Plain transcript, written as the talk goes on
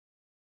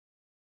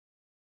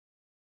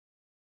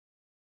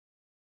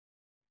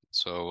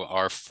So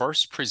our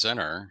first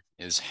presenter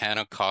is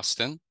Hannah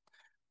Costin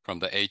from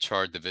the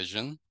HR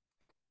division,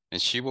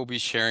 and she will be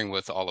sharing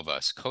with all of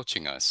us,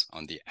 coaching us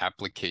on the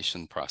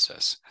application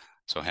process.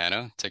 So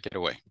Hannah, take it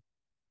away.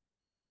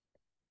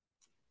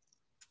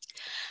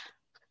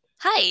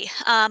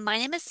 Hi, my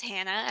name is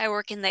Hannah. I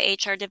work in the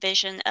HR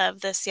division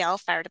of the Seattle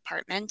Fire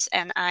Department,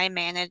 and I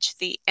manage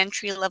the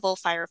entry-level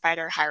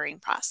firefighter hiring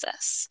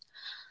process.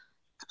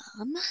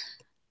 Um,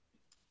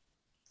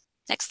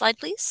 Next slide,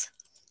 please.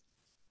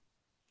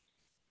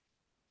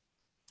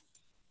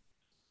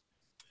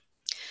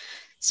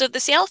 So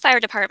the Seattle Fire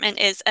Department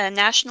is a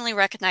nationally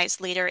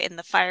recognized leader in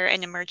the fire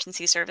and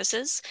emergency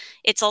services.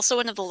 It's also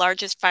one of the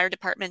largest fire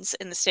departments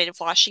in the state of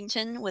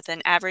Washington, with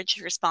an average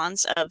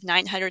response of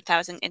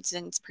 900,000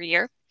 incidents per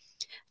year.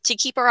 To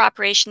keep our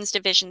operations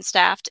division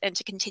staffed and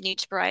to continue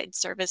to provide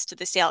service to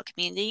the Seattle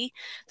community,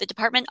 the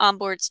department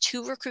onboards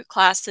 2 recruit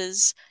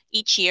classes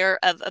each year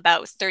of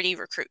about 30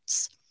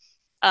 recruits.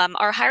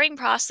 Our hiring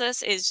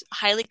process is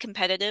highly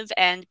competitive,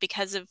 and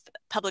because of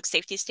public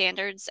safety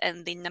standards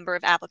and the number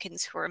of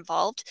applicants who are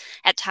involved,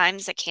 at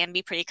times it can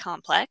be pretty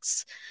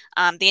complex.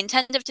 The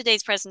intent of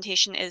today's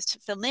presentation is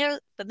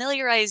to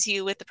familiarize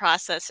you with the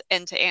process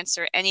and to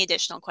answer any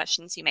additional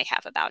questions you may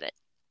have about it.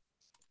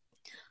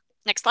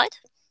 Next slide.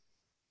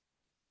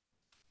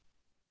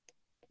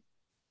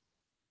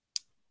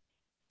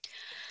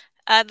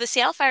 The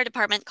Seattle Fire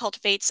Department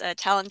cultivates a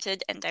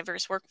talented and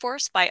diverse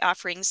workforce by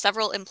offering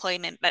several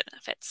employment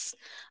benefits.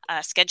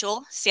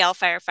 Schedule: Seattle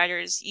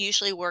firefighters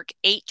usually work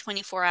 8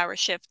 24-hour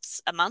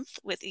shifts a month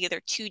with either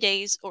 2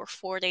 days or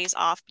 4 days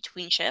off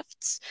between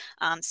shifts.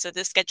 So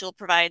this schedule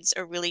provides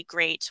a really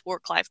great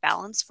work-life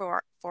balance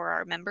for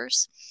our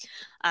members.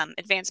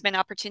 Advancement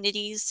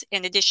opportunities.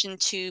 In addition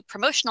to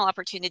promotional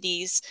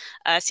opportunities,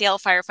 Seattle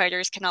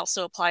firefighters can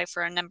also apply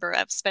for a number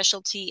of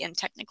specialty and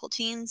technical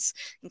teams,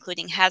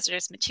 including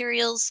hazardous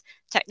materials,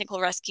 technical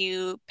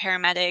rescue,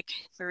 paramedic,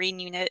 marine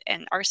unit,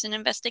 and arson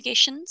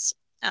investigations.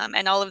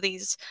 And all of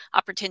these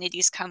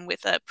opportunities come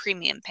with a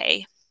premium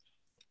pay.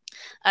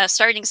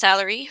 Starting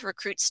salary: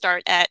 recruits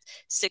start at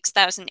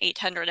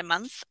 $6,800 a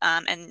month,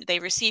 and they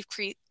receive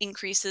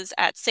increases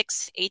at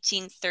 6,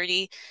 18,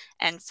 30,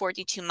 and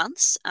 42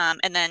 months,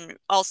 and then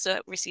also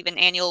receive an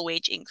annual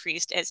wage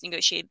increase as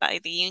negotiated by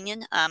the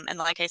union. And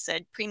like I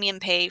said, premium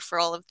pay for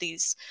all of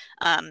these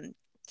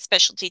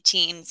specialty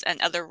teams and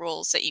other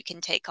roles that you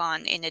can take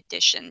on in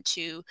addition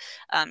to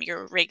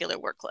your regular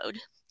workload.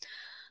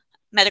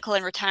 Medical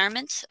and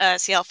retirement.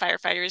 Seattle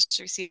firefighters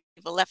receive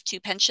a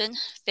Left-2 pension,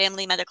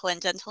 family medical and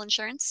dental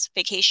insurance,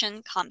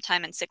 vacation, comp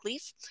time, and sick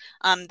leave.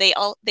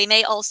 They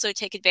may also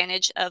take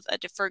advantage of a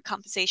deferred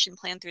compensation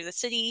plan through the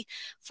city,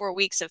 4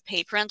 weeks of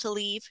paid parental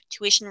leave,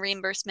 tuition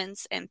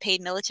reimbursements, and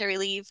paid military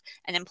leave,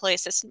 and employee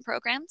assistance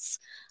programs.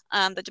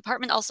 The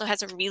department also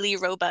has a really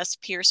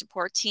robust peer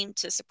support team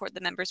to support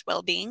the members'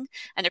 well-being,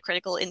 and a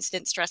critical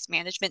incident stress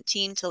management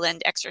team to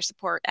lend extra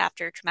support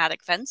after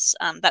traumatic events.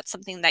 That's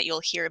something that you'll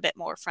hear a bit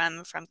more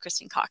from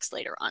Kristen Cox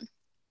later on.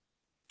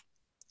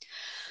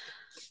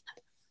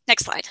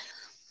 Next slide.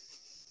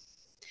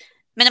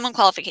 Minimum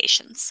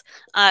qualifications.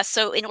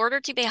 So in order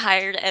to be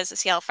hired as a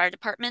Seattle Fire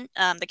Department,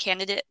 the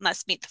candidate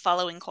must meet the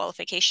following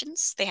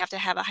qualifications. They have to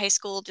have a high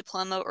school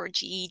diploma or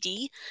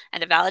GED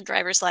and a valid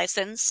driver's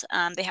license.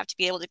 They have to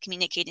be able to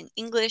communicate in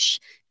English,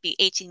 be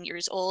 18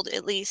 years old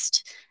at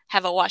least,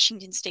 have a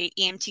Washington State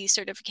EMT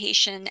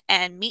certification,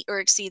 and meet or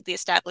exceed the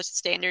established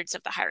standards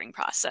of the hiring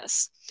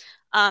process.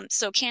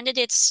 So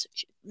candidates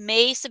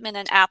may submit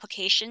an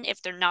application if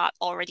they're not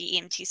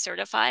already EMT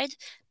certified,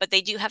 but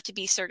they do have to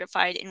be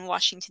certified in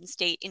Washington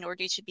State in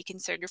order to be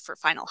considered for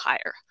final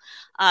hire.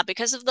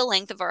 Because of the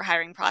length of our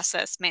hiring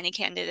process, many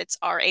candidates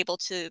are able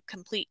to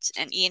complete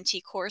an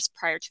EMT course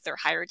prior to their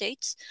hire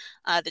date.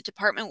 The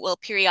department will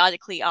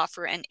periodically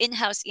offer an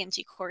in-house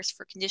EMT course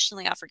for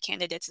conditionally offered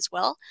candidates as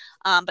well,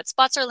 but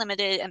spots are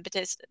limited and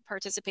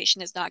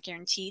participation is not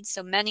guaranteed,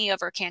 so many of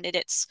our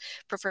candidates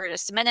prefer to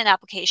submit an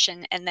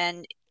application and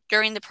then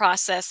during the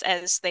process,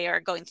 as they are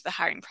going through the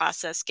hiring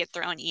process, get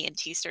their own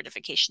EMT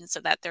certification so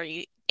that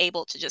they're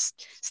able to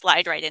just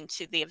slide right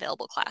into the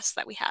available class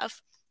that we have.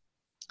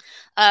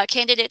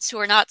 Candidates who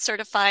are not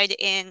certified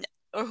in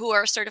or who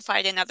are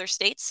certified in other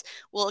states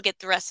will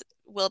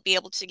be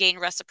able to gain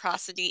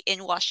reciprocity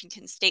in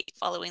Washington State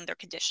following their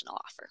conditional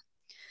offer.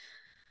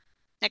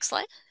 Next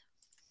slide.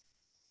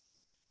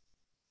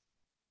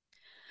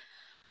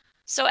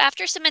 So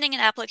after submitting an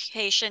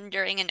application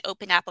during an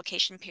open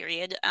application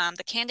period,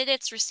 the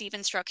candidates receive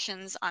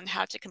instructions on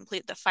how to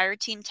complete the fire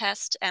team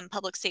test and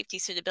public safety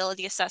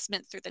suitability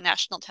assessment through the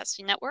National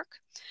Testing Network.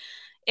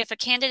 If a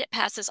candidate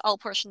passes all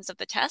portions of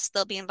the test,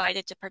 they'll be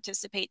invited to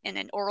participate in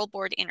an oral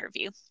board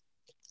interview.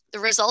 The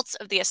results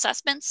of the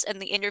assessments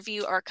and the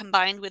interview are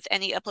combined with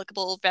any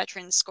applicable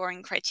veteran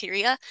scoring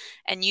criteria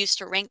and used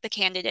to rank the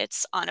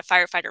candidates on a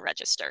firefighter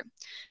register.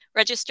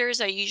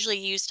 Registers are usually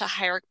used to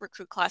hire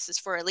recruit classes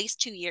for at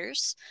least 2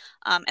 years.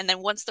 And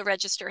then once the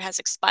register has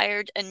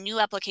expired, a new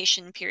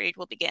application period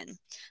will begin.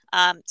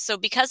 So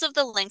because of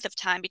the length of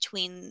time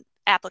between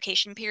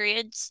application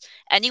periods,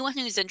 anyone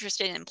who's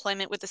interested in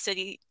employment with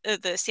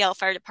the Seattle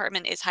Fire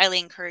Department is highly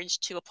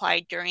encouraged to apply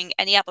during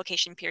any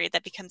application period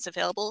that becomes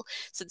available,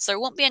 since there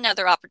won't be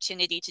another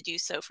opportunity to do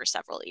so for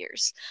several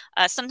years.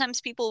 Sometimes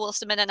people will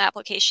submit an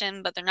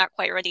application, but they're not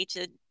quite ready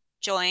to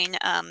join.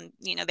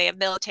 They have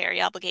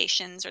military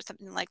obligations or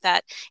something like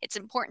that. It's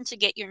important to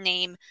get your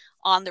name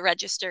on the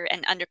register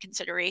and under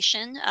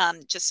consideration,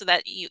 just so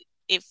that you'll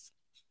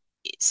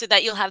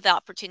have the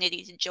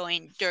opportunity to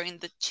join during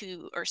the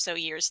 2 or so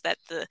years that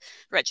the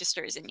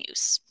register is in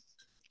use.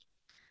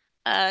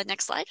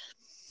 Next slide.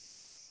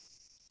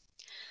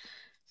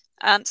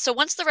 So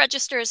once the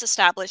register is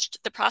established,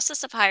 the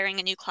process of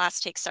hiring a new class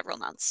takes several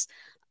months.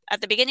 At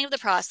the beginning of the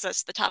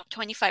process, the top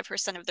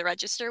 25% of the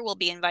register will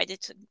be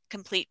invited to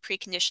complete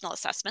preconditional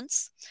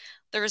assessments.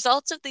 The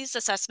results of these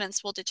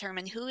assessments will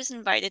determine who is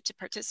invited to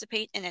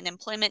participate in an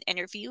employment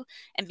interview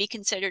and be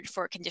considered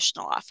for a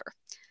conditional offer.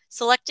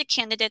 Selected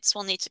candidates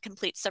will need to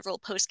complete several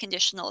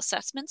post-conditional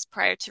assessments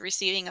prior to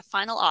receiving a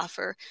final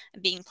offer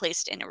and being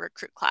placed in a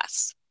recruit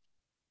class.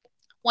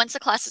 Once a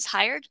class is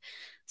hired,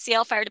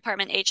 Seattle Fire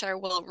Department HR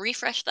will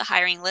refresh the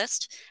hiring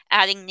list,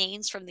 adding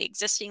names from the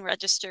existing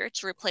register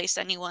to replace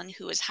anyone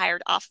who was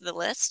hired off the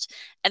list,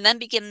 and then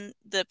begin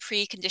the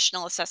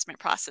pre-conditional assessment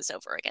process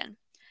over again.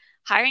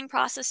 Hiring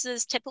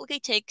processes typically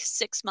take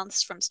 6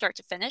 months from start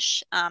to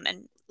finish,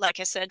 and like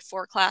I said,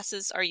 4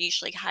 classes are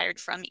usually hired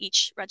from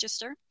each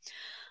register.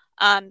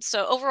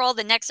 So overall,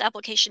 the next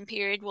application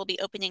period will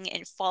be opening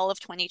in fall of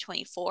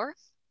 2024.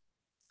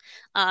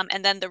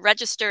 And then the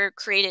register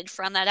created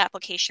from that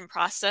application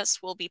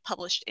process will be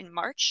published in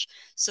March.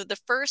 So the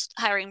first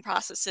hiring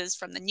processes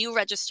from the new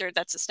register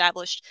that's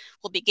established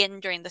will begin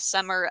during the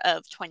summer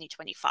of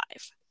 2025.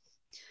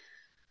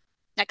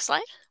 Next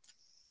slide.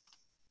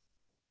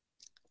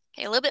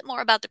 Okay, a little bit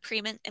more about the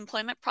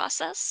pre-employment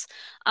process.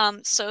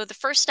 So the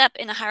first step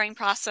in a hiring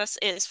process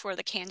is for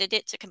the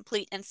candidate to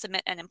complete and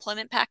submit an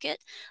employment packet.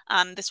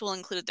 This will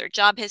include their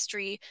job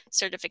history,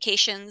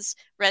 certifications,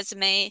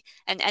 resume,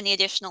 and any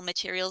additional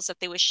materials that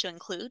they wish to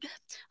include.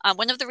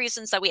 One of the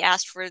reasons that we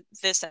asked for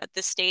this at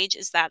this stage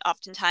is that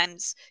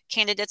oftentimes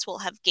candidates will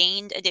have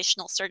gained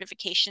additional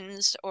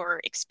certifications or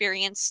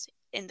experience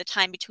in the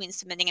time between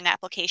submitting an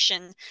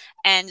application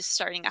and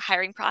starting a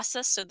hiring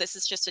process. So this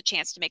is just a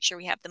chance to make sure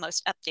we have the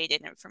most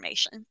updated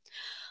information.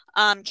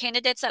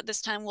 Candidates at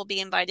this time will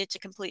be invited to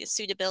complete a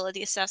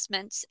suitability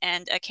assessment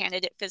and a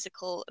candidate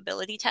physical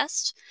ability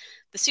test.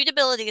 The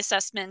suitability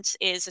assessment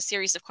is a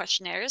series of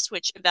questionnaires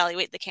which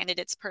evaluate the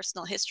candidate's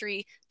personal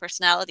history,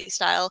 personality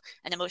style,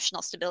 and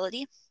emotional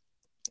stability.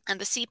 And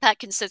the CPAT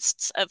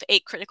consists of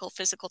 8 critical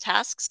physical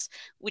tasks,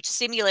 which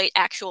simulate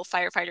actual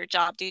firefighter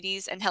job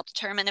duties and help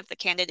determine if the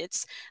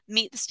candidates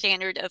meet the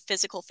standard of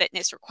physical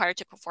fitness required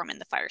to perform in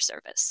the fire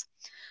service.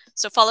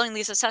 So following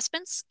these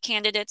assessments,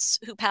 candidates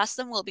who pass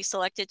them will be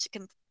selected to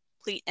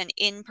complete an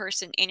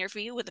in-person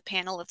interview with a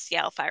panel of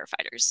Seattle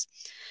firefighters.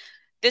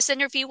 This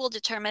interview will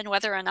determine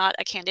whether or not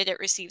a candidate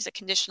receives a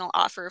conditional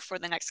offer for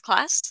the next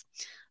class.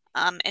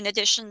 In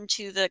addition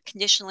to the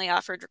conditionally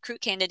offered recruit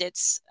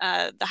candidates,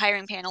 the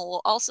hiring panel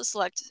will also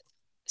select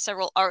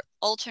several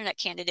alternate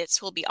candidates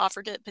who will be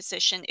offered a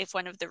position if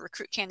one of the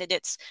recruit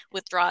candidates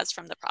withdraws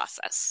from the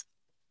process.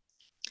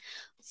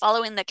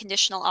 Following the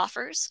conditional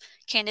offers,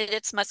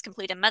 candidates must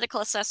complete a medical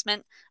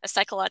assessment, a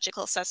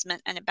psychological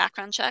assessment, and a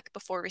background check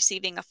before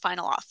receiving a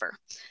final offer.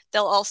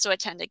 They'll also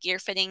attend a gear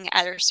fitting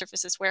at our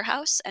services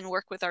warehouse and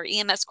work with our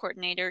EMS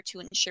coordinator to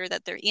ensure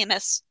that their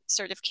EMS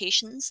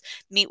certifications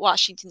meet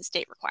Washington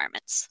state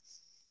requirements.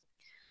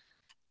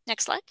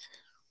 Next slide.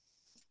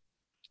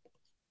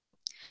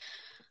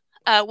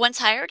 Once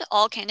hired,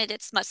 all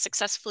candidates must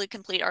successfully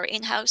complete our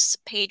in-house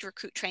paid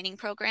recruit training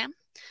program.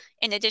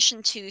 In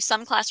addition to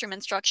some classroom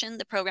instruction,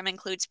 the program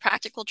includes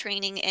practical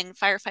training in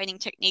firefighting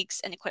techniques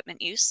and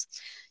equipment use.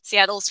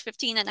 Seattle's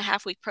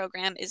 15-and-a-half-week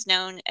program is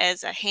known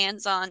as a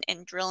hands-on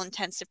and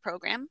drill-intensive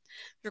program.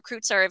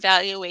 Recruits are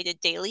evaluated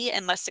daily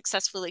and must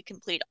successfully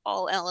complete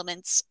all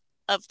elements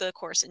of the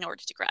course in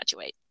order to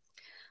graduate.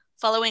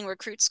 Following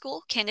recruit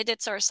school,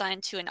 candidates are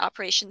assigned to an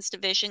operations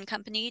division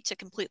company to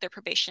complete their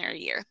probationary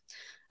year.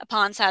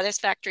 Upon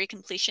satisfactory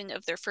completion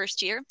of their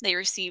first year, they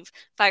receive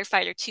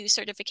Firefighter 2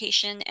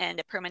 certification and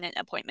a permanent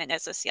appointment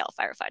as a Seattle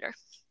firefighter.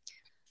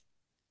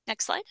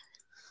 Next slide.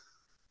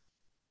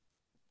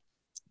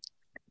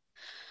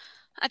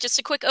 Just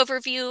a quick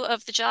overview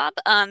of the job.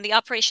 The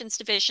operations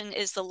division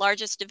is the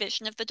largest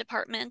division of the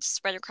department,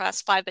 spread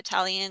across 5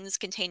 battalions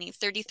containing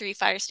 33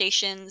 fire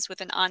stations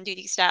with an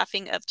on-duty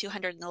staffing of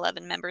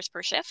 211 members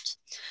per shift.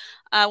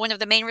 One of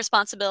the main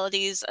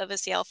responsibilities of a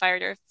Seattle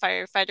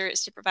firefighter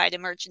is to provide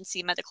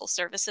emergency medical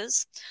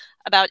services.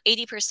 About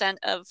 80%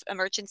 of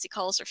emergency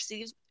calls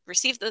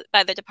received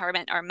by the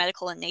department are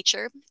medical in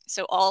nature,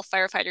 so all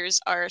firefighters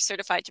are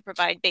certified to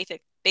provide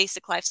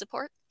basic life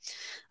support.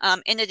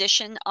 In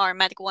addition, our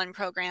Medical One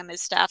program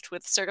is staffed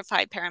with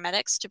certified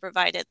paramedics to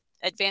provide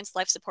advanced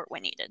life support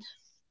when needed.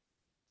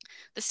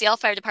 The Seattle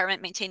Fire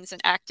Department maintains an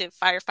active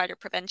fire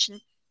prevention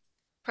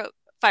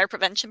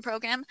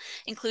program,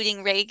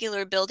 including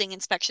regular building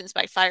inspections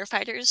by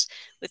firefighters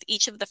with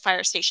each of the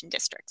fire station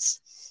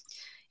districts.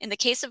 In the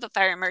case of a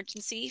fire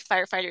emergency,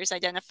 firefighters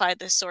identify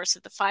the source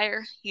of the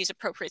fire, use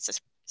appropriate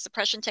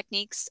suppression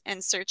techniques,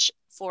 and search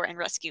for and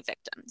rescue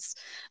victims.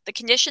 The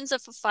conditions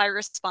of a fire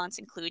response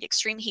include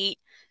extreme heat,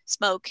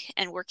 smoke,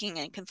 and working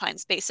in confined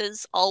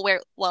spaces, all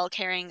while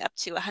carrying up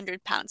to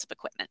 100 pounds of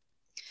equipment.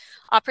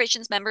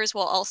 Operations members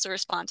will also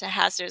respond to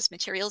hazardous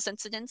materials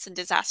incidents and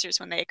disasters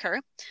when they occur.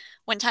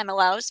 When time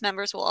allows,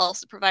 members will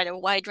also provide a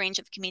wide range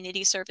of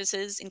community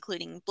services,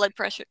 including blood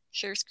pressure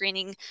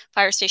screening,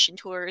 fire station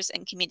tours,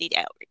 and community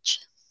outreach.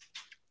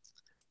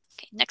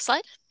 Okay, next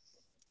slide.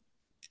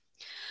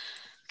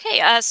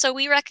 Okay, so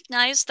we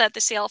recognize that the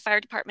Seattle Fire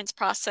Department's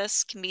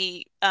process can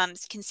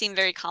seem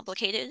very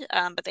complicated,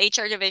 but the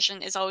HR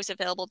division is always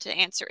available to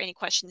answer any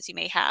questions you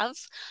may have.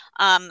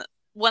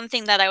 One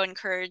thing that I would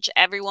encourage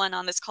everyone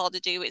on this call to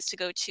do is to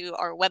go to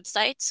our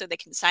website so they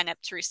can sign up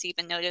to receive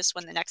a notice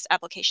when the next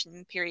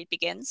application period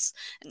begins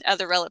and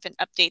other relevant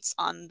updates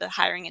on the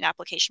hiring and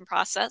application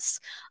process.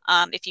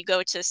 If you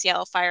go to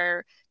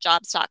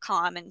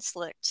seattlefirejobs.com and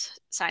select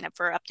sign up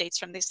for updates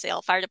from the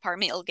Seattle Fire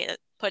Department, you'll get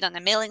put on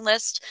a mailing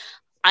list.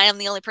 I am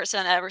the only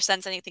person that ever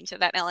sends anything to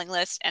that mailing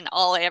list, and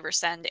all I ever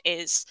send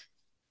is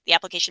the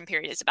application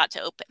period is about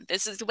to open.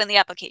 This is when the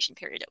application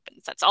period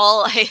opens. That's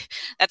all I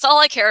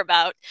care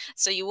about.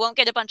 So you won't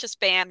get a bunch of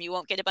spam. You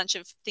won't get a bunch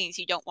of things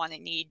you don't want to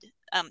need.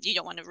 You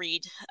don't want to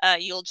read.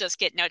 You'll just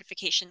get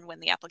notification when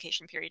the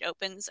application period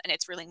opens, and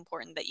it's really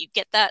important that you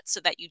get that so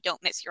that you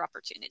don't miss your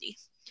opportunity.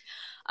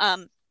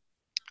 Our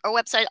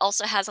website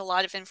also has a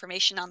lot of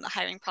information on the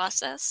hiring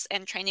process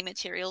and training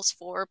materials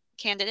for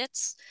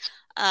candidates.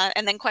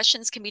 And then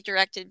questions can be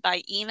directed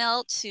by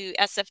email to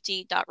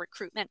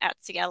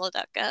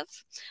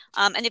sfd.recruitment@seattle.gov.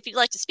 And if you'd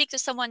like to speak to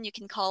someone, you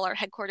can call our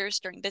headquarters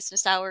during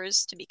business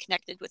hours to be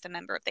connected with a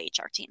member of the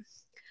HR team.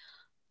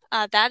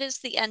 That is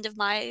the end of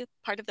my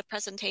part of the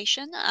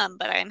presentation,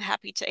 but I am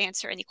happy to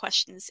answer any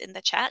questions in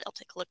the chat. I'll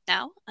take a look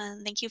now.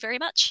 Thank you very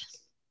much.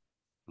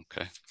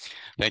 Okay.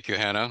 Thank you,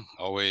 Hannah.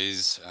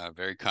 Always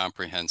very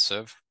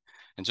comprehensive.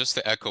 And just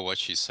to echo what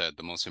she said,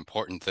 the most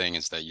important thing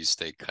is that you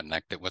stay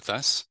connected with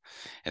us,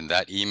 and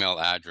that email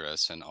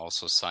address, and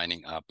also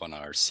signing up on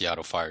our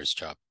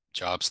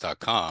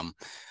seattlefiresjobs.com,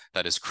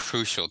 that is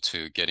crucial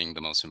to getting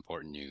the most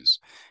important news.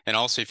 And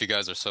also, if you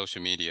guys are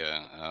social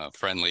media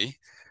friendly,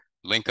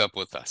 link up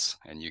with us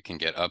and you can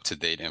get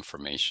up-to-date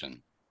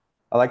information.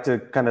 I like to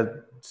kind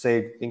of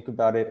say, think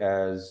about it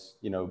as,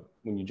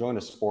 when you join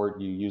a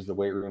sport, you use the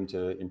weight room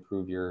to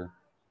improve your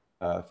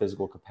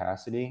physical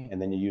capacity,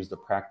 and then you use the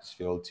practice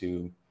field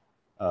to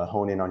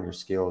hone in on your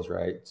skills,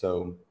 right?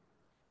 So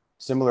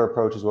similar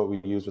approach is what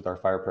we use with our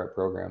fire prep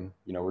program.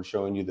 We're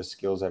showing you the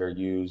skills that are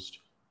used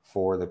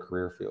for the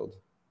career field.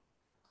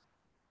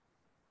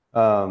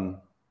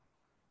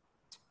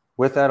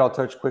 With that, I'll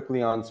touch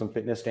quickly on some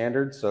fitness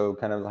standards. So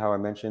kind of how I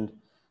mentioned,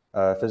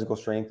 physical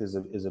strength is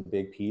a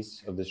big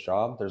piece of this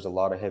job. There's a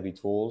lot of heavy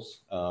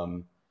tools.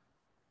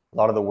 A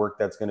lot of the work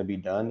that's going to be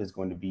done is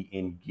going to be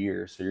in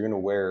gear. So you're going to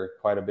wear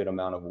quite a bit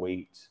amount of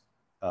weight,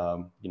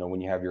 when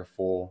you have your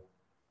full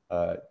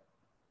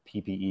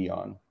PPE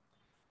on.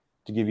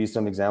 To give you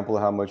some example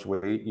of how much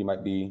weight you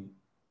might be,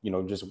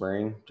 just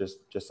wearing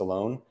just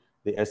alone,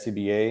 the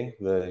SCBA,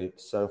 the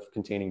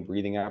self-containing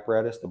breathing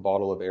apparatus, the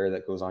bottle of air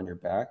that goes on your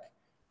back,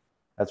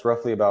 that's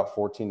roughly about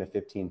 14 to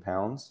 15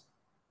 pounds.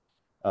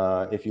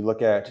 If you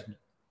look at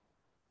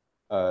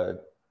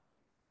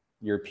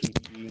your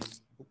PPE,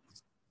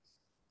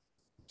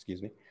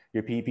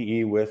 your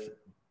PPE with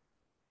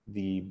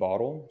the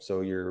bottle,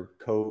 so your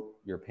coat,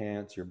 your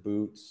pants, your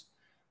boots,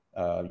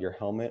 your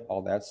helmet,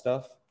 all that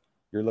stuff,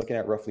 you're looking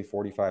at roughly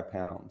 45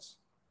 pounds.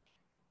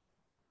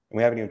 And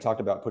we haven't even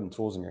talked about putting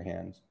tools in your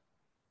hands.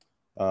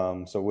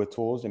 So with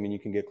tools, you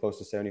can get close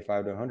to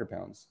 75 to 100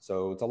 pounds.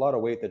 So it's a lot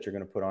of weight that you're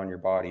going to put on your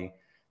body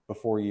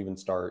before you even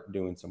start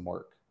doing some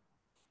work.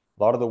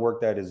 A lot of the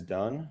work that is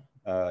done,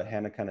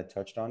 Hannah kind of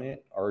touched on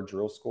it. Our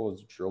drill school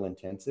is drill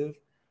intensive.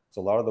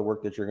 So a lot of the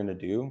work that you're going to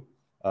do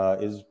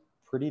is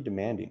pretty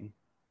demanding.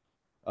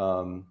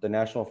 The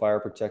National Fire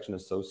Protection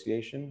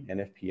Association,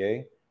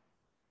 NFPA,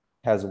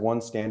 has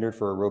one standard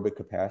for aerobic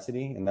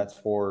capacity, and that's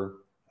for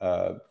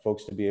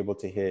folks to be able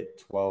to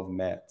hit 12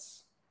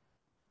 METs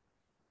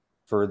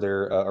for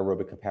their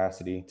aerobic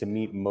capacity to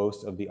meet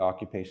most of the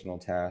occupational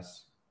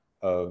tasks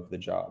of the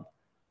job.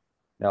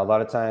 Now, a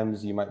lot of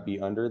times you might be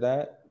under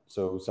that,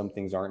 so some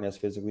things aren't as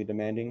physically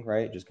demanding,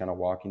 right? Just kind of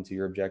walking to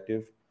your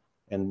objective,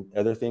 and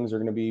other things are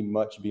going to be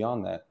much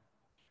beyond that.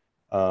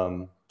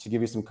 To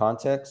give you some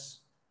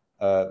context,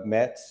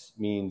 METs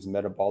means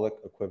metabolic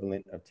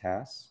equivalent of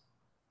tasks.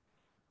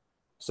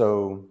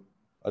 So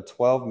a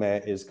 12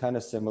 MET is kind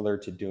of similar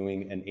to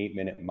doing an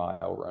 8-minute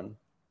mile run.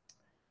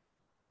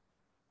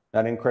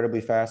 Not an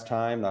incredibly fast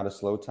time, not a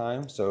slow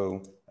time.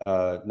 So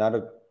not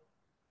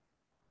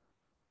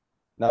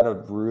not a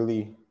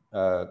really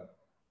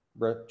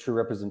true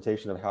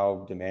representation of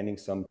how demanding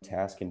some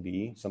tasks can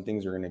be. Some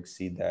things are going to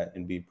exceed that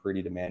and be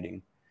pretty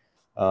demanding.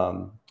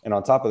 And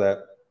on top of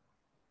that,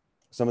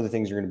 some of the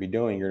things you're going to be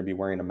doing, you're going to be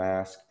wearing a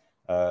mask.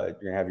 You're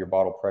going to have your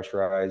bottle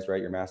pressurized,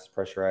 right? Your mask is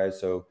pressurized.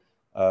 So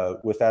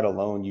with that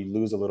alone, you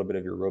lose a little bit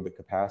of your aerobic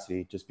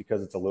capacity just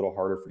because it's a little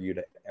harder for you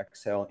to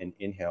exhale and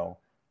inhale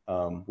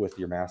with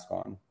your mask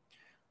on.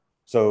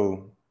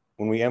 So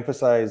when we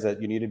emphasize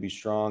that you need to be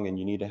strong and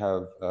you need to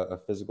have a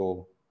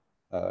physical,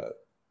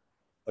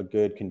 a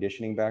good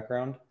conditioning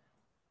background,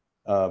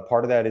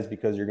 part of that is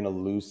because you're going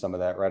to lose some of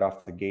that right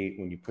off the gate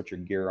when you put your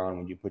gear on,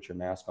 when you put your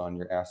mask on,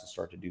 your ass will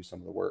start to do some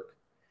of the work.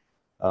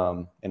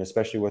 And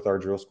especially with our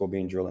drill school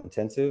being drill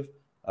intensive,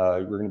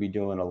 we're going to be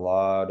doing a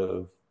lot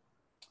of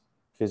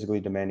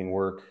physically demanding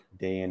work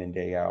day in and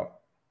day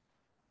out.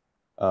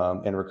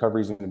 And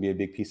recovery is going to be a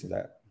big piece of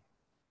that.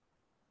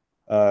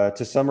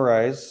 To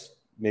summarize,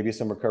 maybe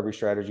some recovery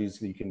strategies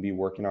that you can be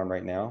working on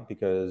right now,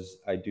 because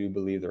I do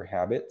believe they're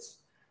habits.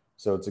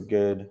 So it's a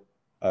good,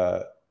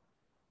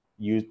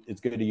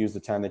 it's good to use the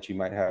time that you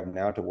might have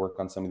now to work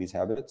on some of these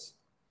habits.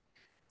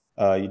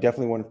 You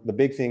definitely want, the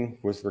big thing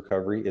with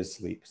recovery is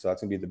sleep. So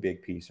that's gonna be the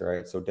big piece,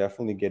 right? So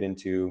definitely get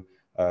into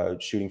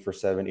shooting for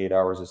 7-8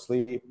 hours of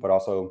sleep, but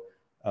also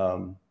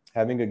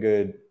having a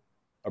good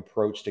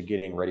approach to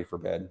getting ready for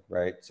bed,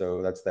 right?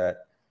 So that's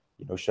that,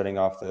 you know, shutting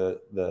off the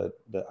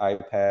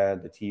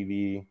iPad, the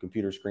TV,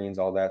 computer screens,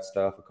 all that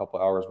stuff a couple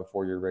hours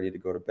before you're ready to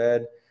go to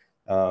bed.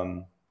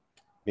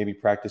 Maybe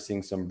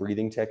practicing some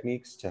breathing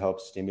techniques to help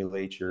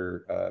stimulate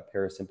your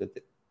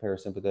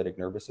parasympathetic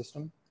nervous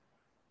system.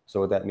 So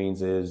what that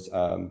means is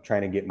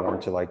trying to get more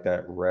into like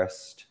that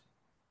rest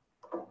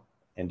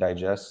and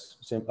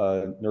digest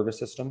nervous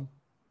system.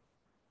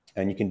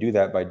 And you can do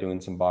that by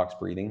doing some box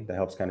breathing that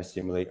helps kind of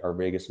stimulate our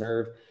vagus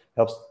nerve,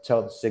 helps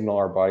signal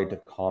our body to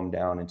calm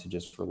down and to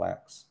just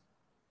relax.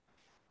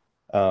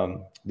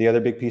 The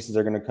other big pieces that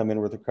are going to come in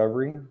with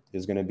recovery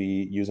is going to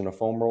be using a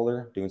foam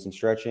roller, doing some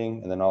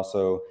stretching, and then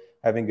also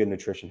having good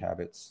nutrition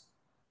habits.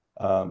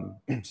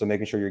 So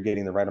making sure you're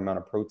getting the right amount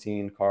of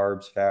protein,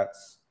 carbs,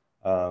 fats,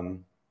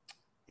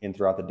 in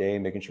throughout the day,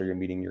 making sure you're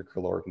meeting your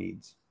caloric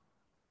needs.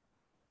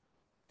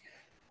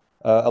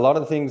 A lot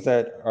of the things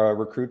that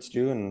recruits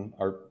do and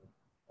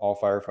all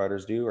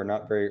firefighters do are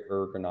not very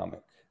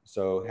ergonomic.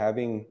 So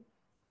having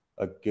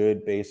a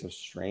good base of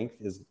strength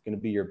is going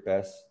to be your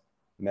best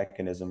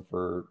mechanism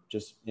for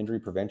just injury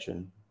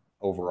prevention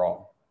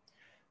overall.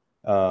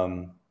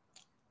 A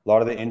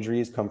lot of the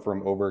injuries come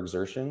from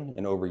overexertion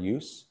and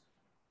overuse.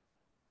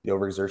 The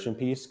overexertion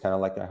piece, kind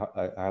of like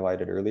I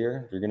highlighted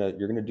earlier, you're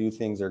gonna do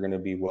things that are gonna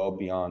be well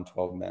beyond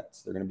 12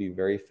 METs. They're gonna be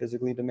very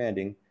physically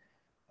demanding,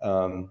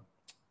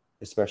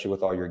 especially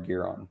with all your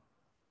gear on.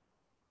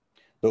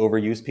 The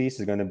overuse piece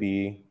is gonna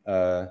be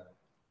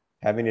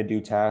having to do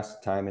tasks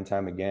time and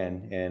time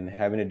again, and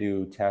having to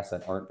do tasks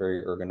that aren't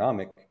very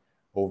ergonomic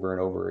over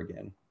and over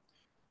again.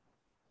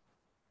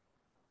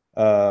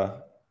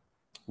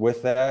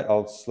 With that,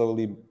 I'll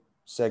slowly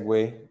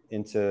segue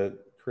into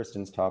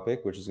Kristen's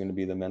topic, which is going to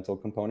be the mental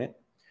component.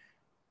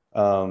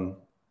 A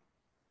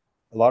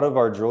lot of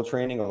our drill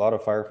training, a lot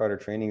of firefighter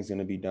training is going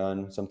to be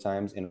done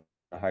sometimes in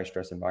a high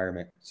stress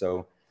environment.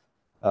 So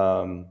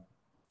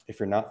if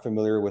you're not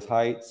familiar with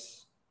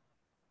heights,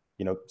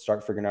 you know,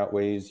 start figuring out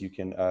ways you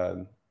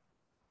can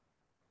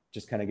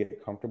just kind of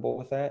get comfortable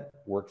with that,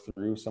 work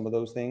through some of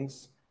those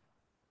things.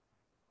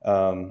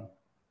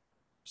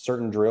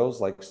 Certain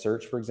drills like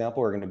search, for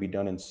example, are going to be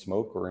done in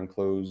smoke or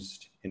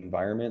enclosed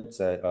environments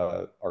that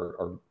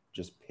are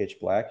just pitch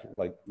black.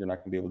 Like you're not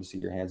going to be able to see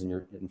your hands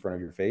in front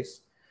of your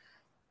face.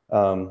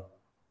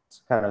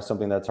 It's kind of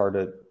something that's hard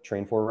to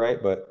train for, right?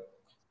 But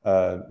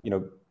you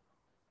know,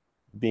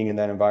 being in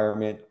that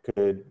environment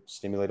could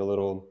stimulate a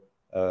little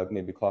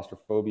maybe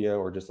claustrophobia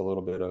or just a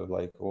little bit of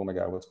like, oh my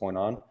God, what's going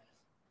on?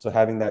 So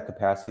having that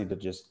capacity to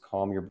just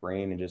calm your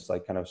brain and just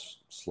like kind of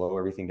slow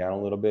everything down a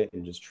little bit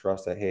and just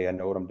trust that, hey, I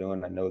know what I'm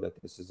doing. I know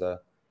that this is a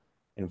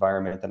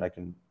environment that I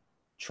can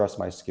trust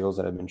my skills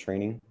that I've been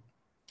training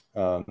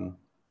to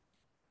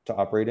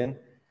operate in.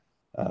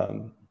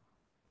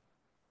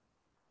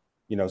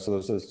 You know, so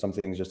those are some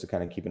things just to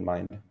kind of keep in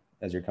mind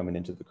as you're coming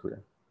into the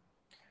career.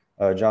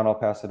 John, I'll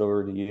pass it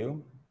over to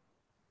you.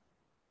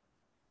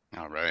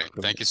 All right.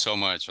 Thank you so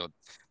much.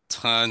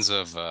 Tons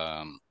of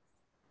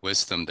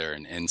wisdom there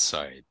and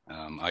insight.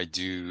 I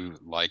do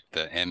like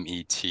the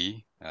MET.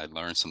 I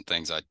learned some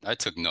things. I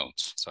took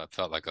notes, so I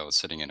felt like I was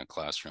sitting in a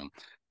classroom.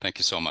 Thank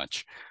you so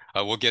much.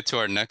 We'll get to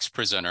our next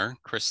presenter,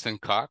 Kristen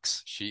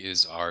Cox. She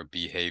is our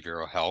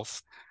behavioral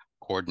health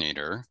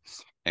coordinator,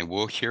 and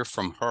we'll hear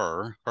from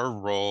her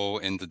role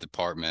in the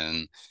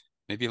department,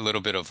 maybe a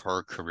little bit of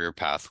her career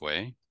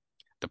pathway,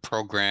 the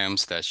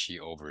programs that she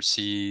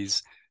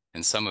oversees,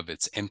 and some of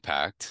its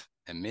impact,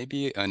 and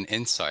maybe an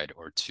insight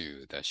or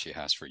two that she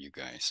has for you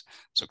guys.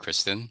 So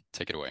Kristen,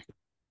 take it away.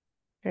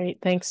 Great.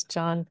 Thanks,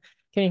 John.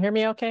 Can you hear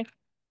me okay?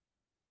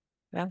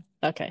 Yeah?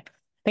 Okay.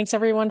 Thanks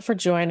everyone for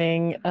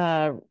joining.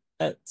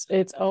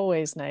 It's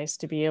always nice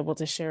to be able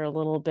to share a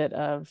little bit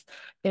of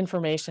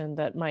information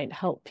that might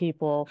help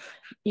people,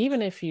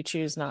 even if you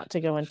choose not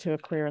to go into a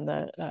career in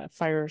the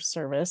fire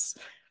service,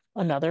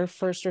 another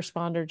first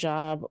responder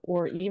job,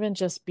 or even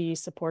just be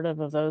supportive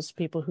of those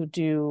people who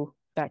do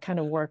that kind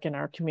of work in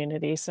our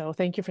community. So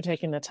thank you for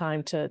taking the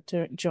time to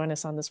join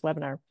us on this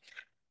webinar.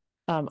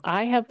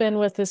 I have been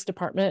with this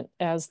department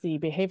as the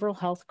behavioral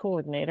health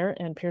coordinator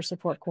and peer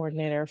support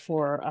coordinator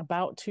for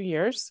about 2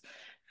 years.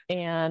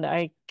 And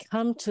I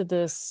come to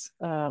this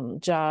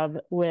job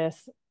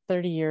with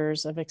 30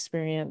 years of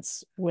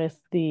experience with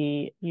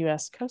the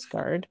U.S. Coast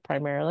Guard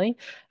primarily,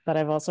 but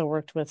I've also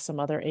worked with some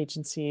other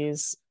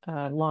agencies,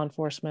 law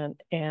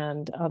enforcement,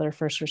 and other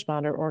first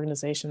responder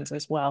organizations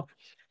as well.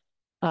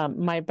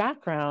 My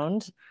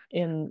background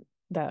in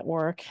that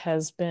work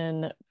has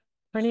been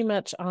pretty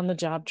much on the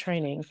job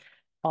training,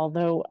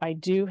 although I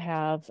do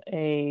have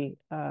a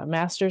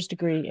master's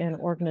degree in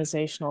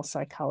organizational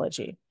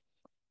psychology.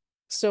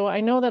 So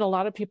I know that a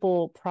lot of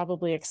people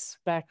probably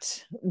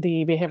expect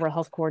the behavioral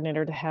health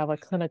coordinator to have a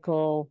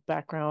clinical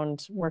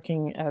background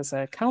working as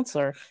a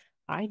counselor.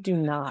 I do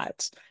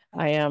not.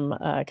 I am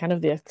kind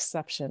of the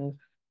exception.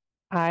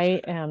 I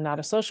am not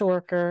a social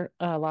worker.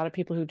 A lot of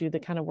people who do the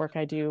kind of work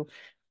I do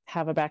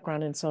have a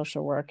background in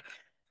social work.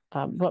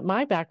 But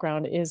my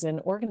background is in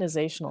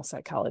organizational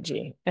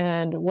psychology.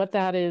 And what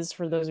that is,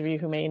 for those of you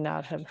who may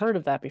not have heard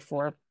of that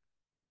before,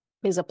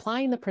 is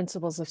applying the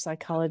principles of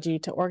psychology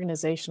to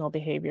organizational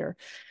behavior,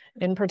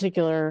 in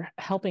particular,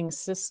 helping create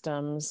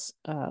systems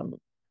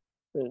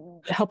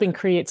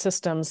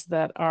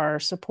that are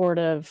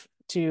supportive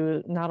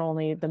to not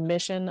only the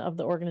mission of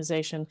the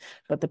organization,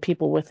 but the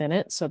people within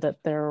it, so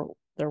that they're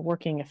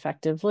working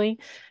effectively.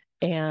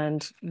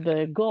 And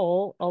the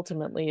goal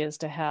ultimately is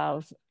to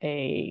have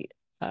a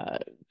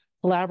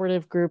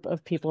collaborative group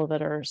of people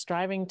that are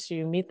striving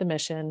to meet the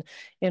mission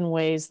in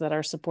ways that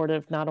are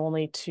supportive not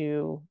only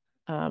to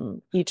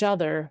each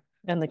other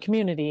and the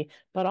community,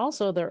 but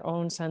also their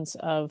own sense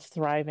of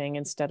thriving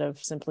instead of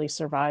simply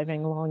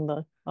surviving along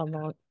the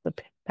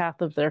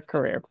path of their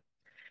career.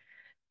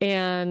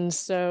 And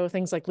so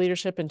things like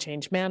leadership and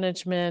change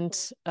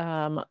management,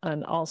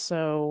 and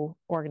also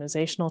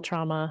organizational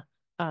trauma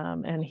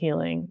and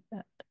healing.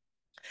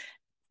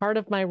 Part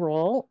of my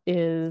role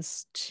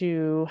is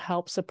to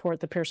help support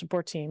the peer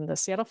support team. The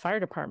Seattle Fire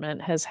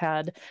Department has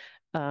had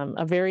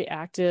a very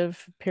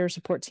active peer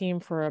support team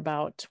for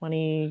about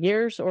 20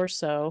 years or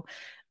so.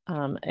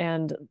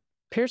 And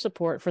peer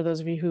support, for those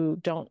of you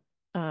who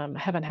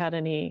haven't had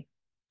any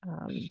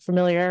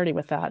familiarity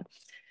with that,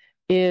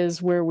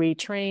 is where we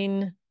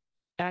train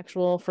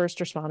actual first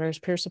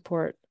responders, peer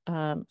support,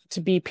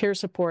 to be peer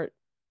support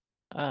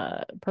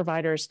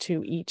providers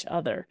to each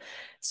other.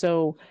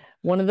 So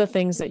one of the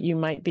things that you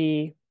might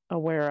be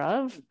aware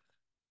of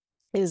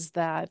is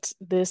that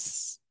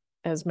this,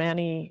 as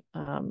Manny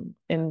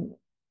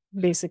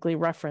basically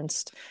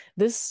referenced,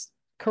 this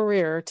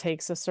career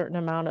takes a certain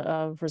amount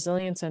of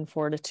resilience and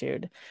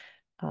fortitude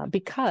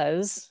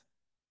because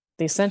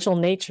the essential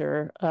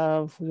nature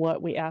of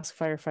what we ask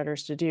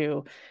firefighters to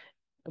do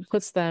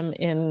puts them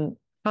in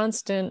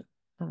constant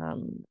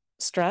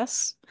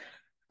stress,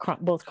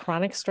 both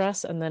chronic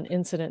stress and then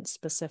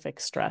incident-specific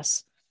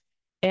stress.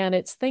 And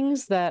it's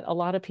things that a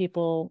lot of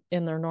people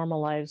in their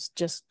normal lives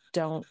just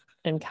don't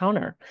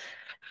encounter.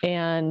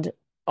 And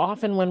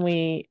often when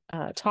we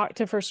talk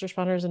to first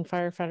responders and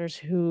firefighters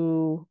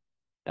who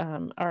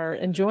are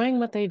enjoying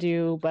what they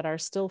do, but are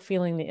still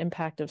feeling the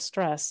impact of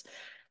stress,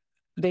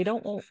 they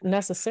don't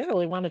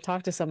necessarily want to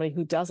talk to somebody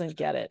who doesn't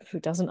get it, who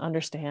doesn't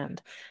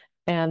understand.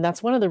 And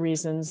that's one of the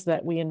reasons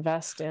that we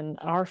invest in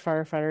our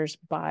firefighters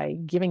by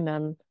giving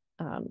them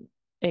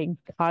a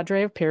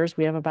cadre of peers.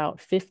 We have about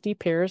 50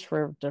 peers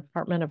for a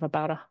department of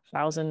about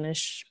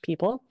 1,000-ish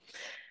people.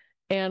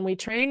 And we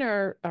train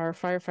our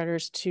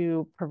firefighters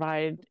to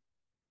provide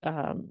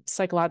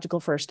psychological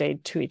first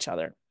aid to each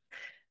other,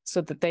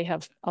 so that they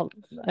have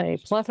a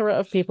plethora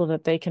of people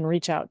that they can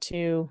reach out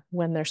to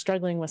when they're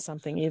struggling with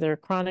something, either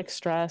chronic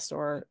stress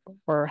or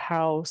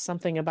how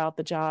something about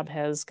the job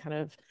has kind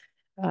of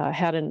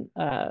had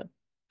a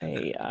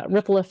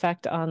ripple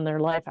effect on their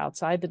life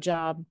outside the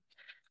job.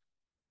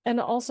 And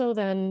also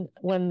then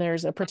when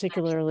there's a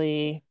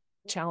particularly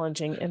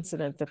challenging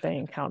incident that they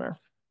encounter.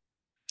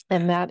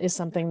 And that is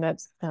something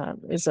that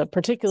is a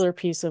particular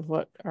piece of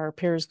what our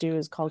peers do,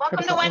 is called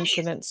critical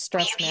incident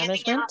stress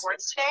management.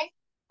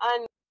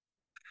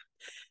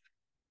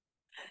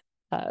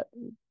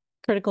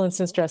 Critical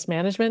incident stress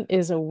management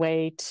is a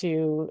way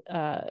to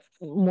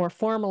more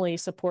formally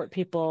support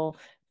people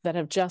that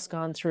have just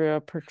gone through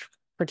a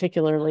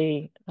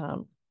particularly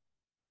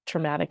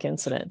traumatic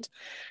incident.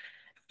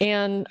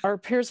 And our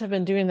peers have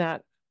been doing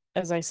that,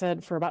 as I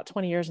said, for about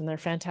 20 years, and they're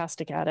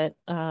fantastic at it.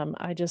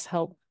 I just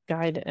help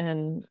guide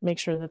and make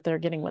sure that they're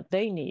getting what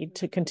they need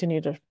to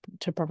continue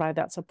to provide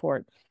that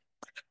support.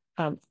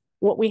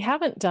 What we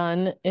haven't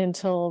done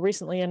until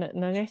recently,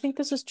 and I think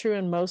this is true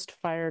in most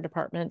fire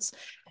departments,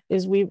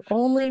 is we've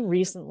only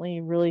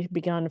recently really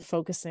begun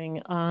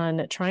focusing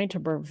on trying to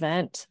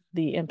prevent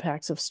the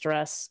impacts of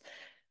stress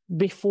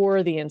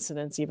before the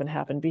incidents even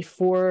happen,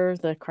 before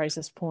the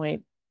crisis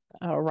point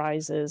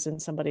arises in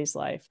somebody's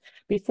life,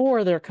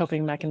 before their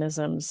coping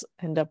mechanisms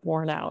end up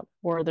worn out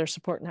or their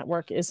support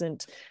network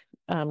isn't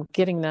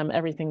getting them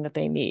everything that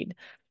they need.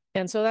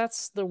 And so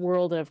that's the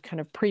world of kind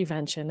of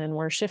prevention, and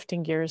we're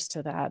shifting gears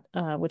to that,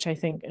 which I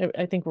think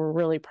we're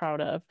really proud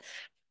of.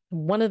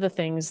 One of the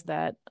things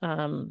that,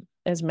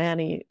 as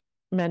Manny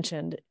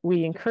mentioned,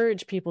 we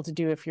encourage people to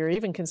do if you're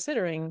even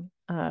considering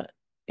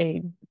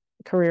a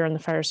career in the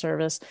fire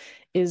service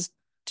is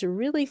to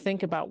really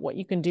think about what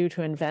you can do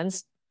to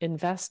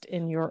invest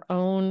in your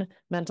own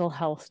mental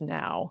health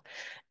now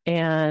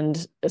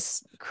and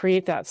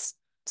create that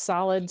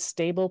solid,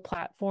 stable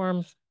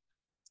platform.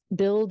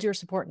 Build your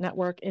support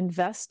network,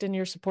 invest in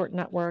your support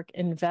network,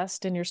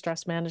 invest in your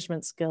stress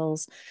management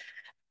skills,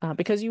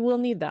 because you will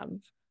need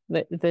them.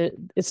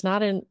 It's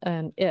not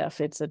an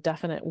if, it's a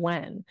definite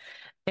when.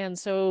 And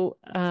so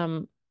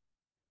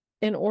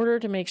in order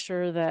to make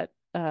sure that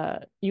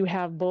you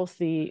have both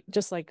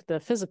just like the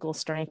physical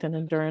strength and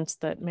endurance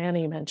that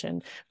Manny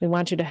mentioned, we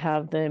want you to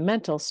have the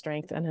mental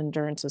strength and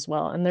endurance as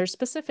well. And there's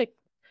specific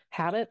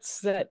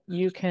habits that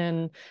you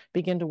can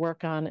begin to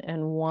work on.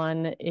 And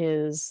one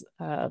is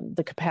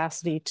the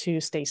capacity to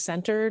stay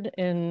centered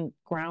and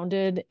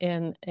grounded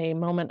in a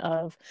moment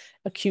of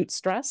acute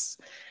stress,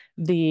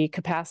 the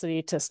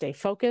capacity to stay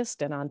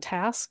focused and on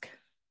task,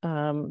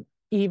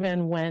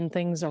 even when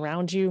things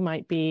around you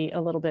might be a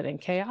little bit in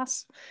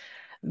chaos,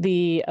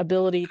 the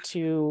ability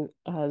to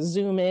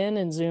zoom in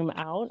and zoom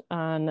out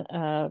on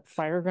a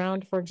fire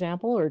ground, for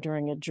example, or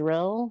during a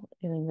drill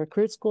in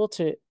recruit school,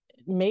 to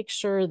make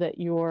sure that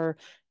you're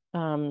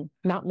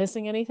not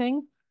missing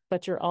anything,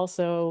 but you're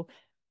also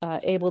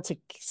able to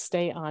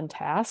stay on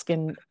task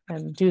and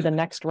do the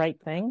next right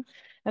thing,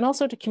 and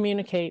also to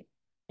communicate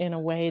in a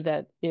way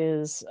that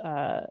is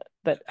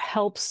that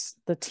helps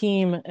the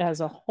team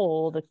as a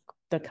whole,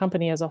 the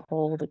company as a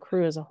whole, the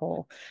crew as a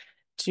whole,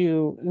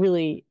 to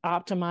really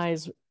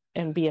optimize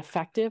and be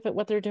effective at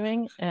what they're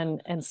doing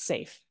and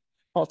safe,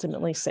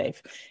 ultimately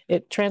safe.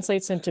 It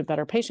translates into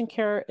better patient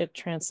care. It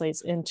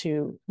translates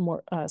into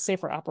more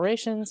safer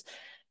operations.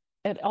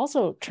 It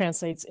also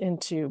translates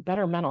into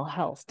better mental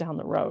health down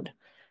the road.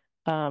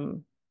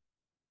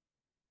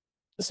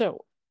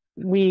 So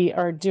we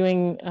are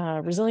doing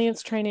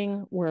resilience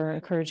training. We're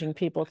encouraging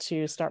people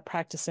to start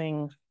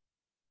practicing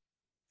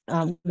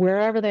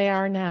wherever they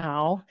are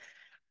now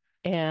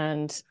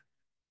and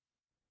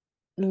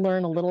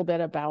learn a little bit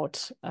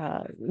about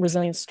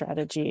resilience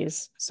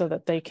strategies so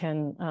that they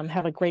can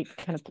have a great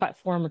kind of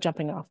platform or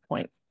jumping off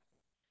point.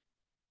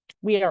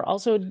 We are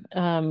also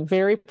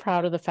very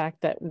proud of the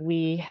fact that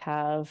we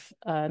have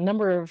a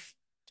number of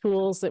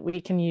tools that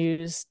we can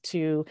use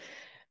to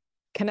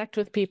connect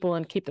with people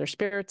and keep their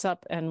spirits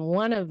up. And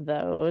one of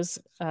those,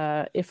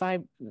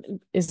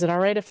 is it all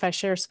right if I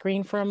share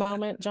screen for a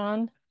moment,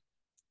 John?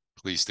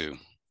 Please do.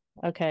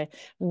 Okay.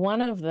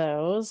 One of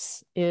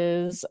those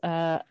is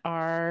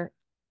our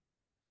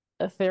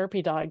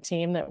therapy dog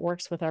team that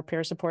works with our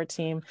peer support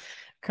team.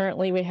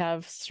 Currently, we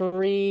have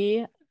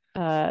 3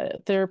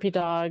 therapy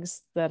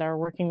dogs that are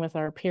working with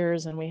our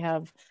peers, and we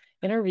have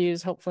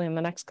interviews hopefully in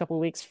the next couple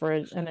of weeks for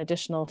an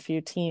additional few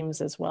teams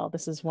as well.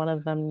 This is one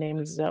of them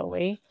named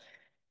Zoe.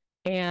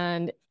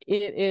 And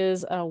it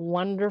is a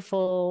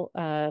wonderful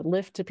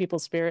lift to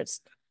people's spirits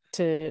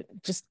to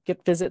just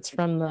get visits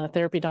from the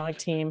therapy dog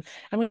team.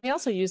 And we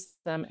also use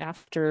them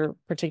after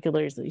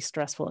particularly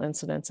stressful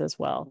incidents as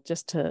well,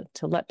 just to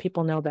let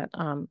people know that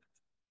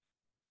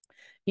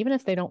even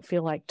if they don't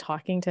feel like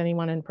talking to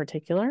anyone in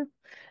particular,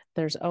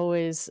 there's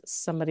always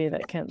somebody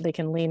that they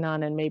can lean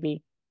on, and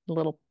maybe a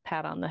little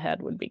pat on the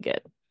head would be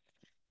good.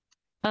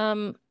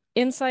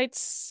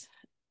 Insights.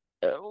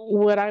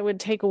 What I would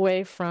take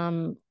away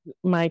from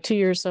my 2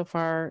 years so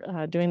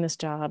far doing this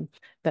job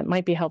that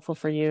might be helpful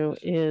for you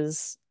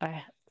is,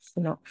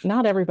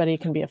 not everybody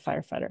can be a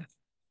firefighter.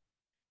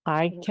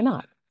 I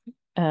cannot,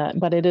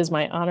 but it is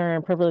my honor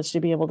and privilege to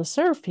be able to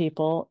serve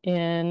people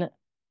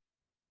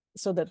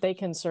so that they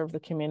can serve the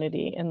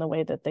community in the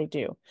way that they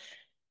do.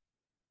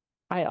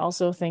 I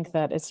also think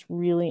that it's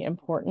really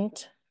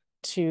important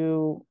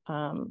to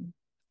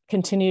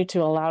continue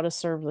to allow to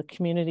serve the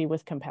community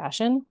with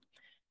compassion.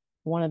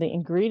 One of the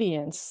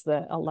ingredients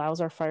that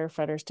allows our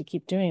firefighters to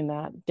keep doing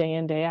that day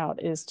in, day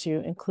out is to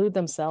include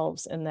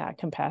themselves in that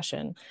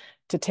compassion,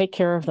 to take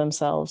care of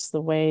themselves the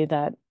way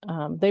that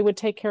they would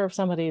take care of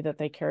somebody that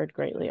they cared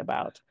greatly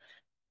about.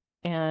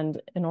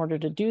 And in order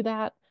to do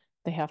that,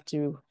 they have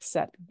to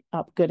set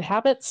up good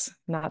habits,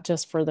 not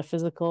just for the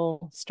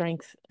physical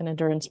strength and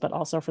endurance, but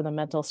also for the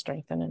mental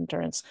strength and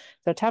endurance.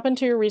 So tap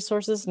into your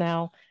resources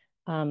now.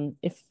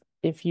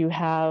 If you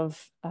have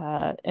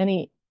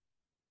any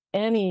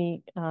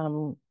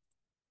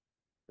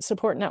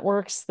support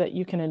networks that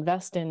you can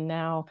invest in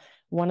now,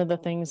 one of the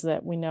things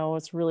that we know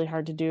it's really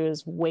hard to do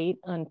is wait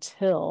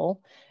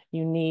until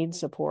you need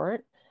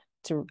support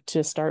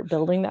to start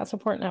building that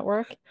support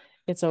network.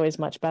 It's always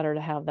much better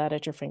to have that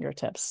at your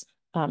fingertips.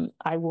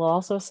 I will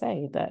also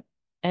say that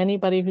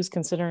anybody who's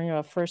considering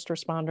a first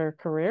responder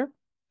career,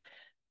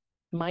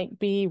 might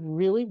be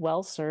really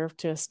well served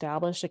to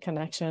establish a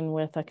connection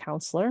with a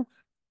counselor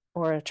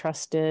or a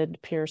trusted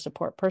peer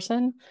support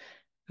person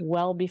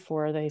well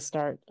before they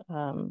start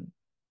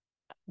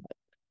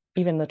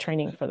even the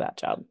training for that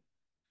job.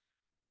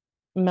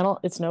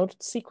 It's no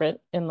secret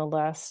in the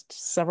last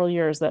several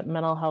years that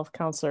mental health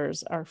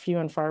counselors are few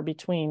and far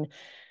between,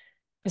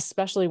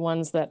 especially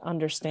ones that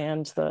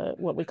understand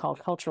what we call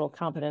cultural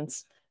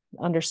competence,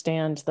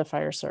 understand the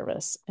fire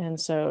service. And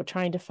so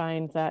trying to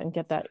find that and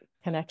get that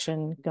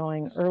connection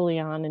going early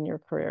on in your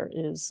career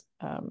is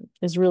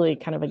really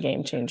kind of a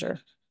game changer.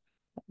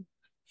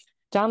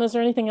 John, is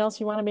there anything else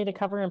you wanted me to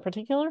cover in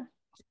particular?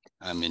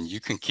 I mean, you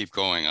can keep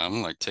going.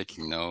 I'm like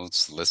taking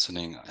notes,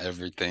 listening,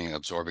 everything,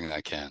 absorbing I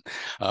can.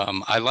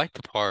 I like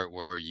the part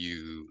where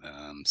you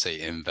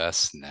say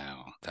invest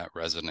now. That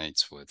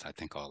resonates with, I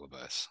think, all of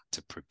us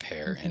to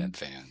prepare in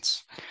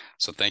advance.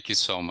 So thank you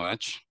so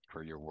much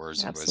for your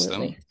words of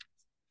wisdom.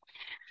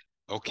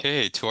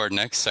 Okay, to our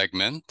next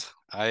segment.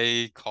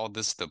 I call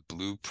this the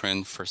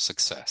blueprint for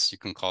success. You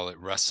can call it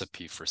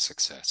recipe for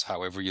success,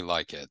 however you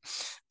like it.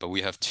 But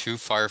we have two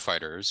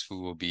firefighters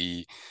who will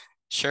be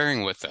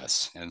sharing with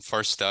us. And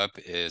first up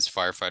is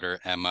firefighter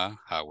Emma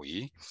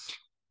Howie,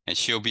 and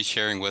she'll be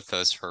sharing with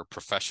us her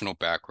professional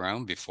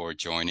background before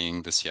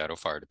joining the Seattle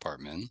Fire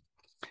Department,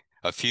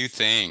 a few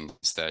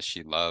things that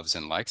she loves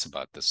and likes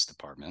about this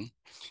department,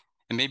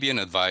 and maybe an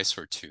advice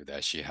or two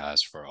that she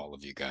has for all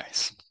of you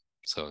guys.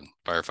 So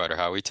firefighter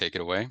Howie, take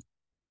it away.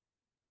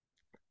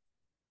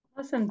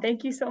 Awesome.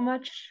 Thank you so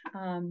much,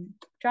 John,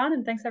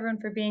 and thanks everyone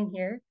for being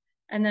here.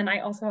 And then I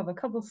also have a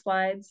couple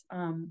slides,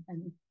 and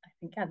I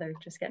think, yeah, they're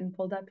just getting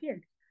pulled up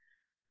here.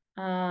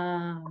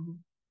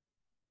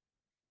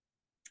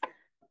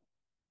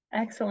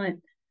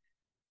 Excellent.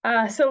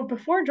 So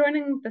before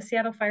joining the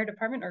Seattle Fire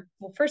Department,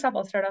 well, first off,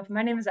 I'll start off.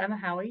 My name is Emma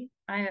Howie.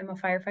 I am a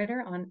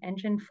firefighter on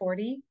Engine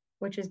 40,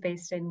 which is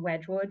based in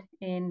Wedgwood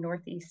in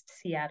Northeast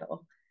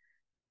Seattle.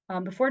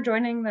 Before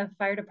joining the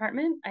fire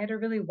department, I had a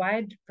really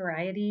wide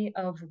variety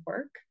of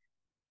work.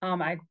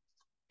 I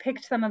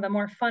picked some of the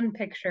more fun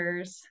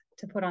pictures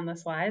to put on the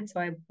slide.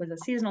 So I was a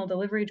seasonal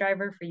delivery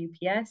driver for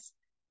UPS.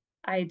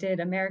 I did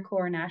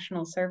AmeriCorps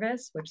National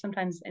Service, which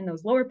sometimes in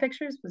those lower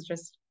pictures was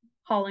just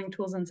hauling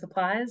tools and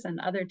supplies. And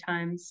other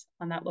times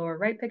on that lower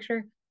right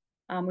picture,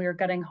 we were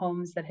gutting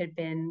homes that had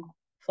been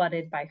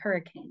flooded by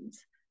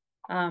hurricanes.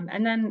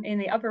 And then in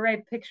the upper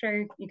right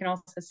picture, you can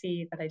also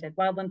see that I did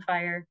wildland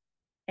fire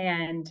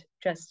and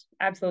just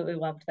absolutely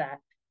loved that.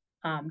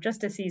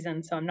 Just a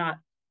season, so I'm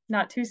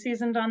not too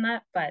seasoned on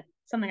that, but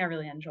something I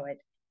really enjoyed.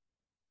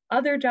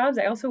 Other jobs,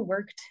 I also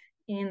worked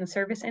in the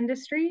service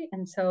industry.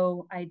 And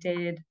so I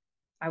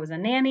was a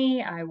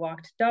nanny, I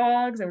walked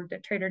dogs, I worked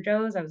at Trader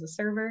Joe's, I was a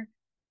server.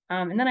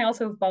 And then I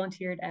also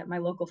volunteered at my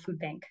local food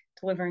bank,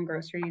 delivering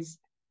groceries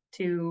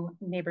to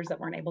neighbors that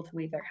weren't able to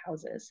leave their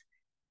houses.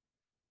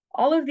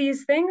 All of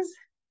these things,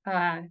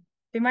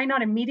 they might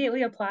not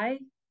immediately apply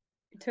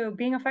to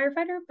being a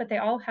firefighter, but they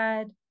all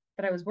had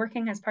that I was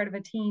working as part of a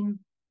team.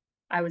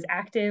 I was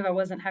active. I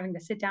wasn't having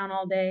to sit down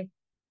all day.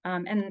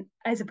 And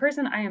as a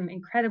person, I am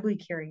incredibly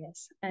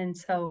curious. And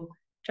so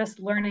just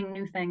learning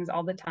new things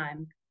all the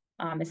time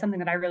is something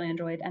that I really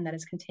enjoyed and that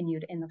has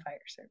continued in the fire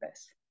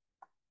service.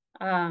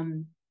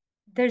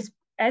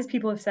 As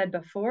people have said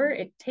before,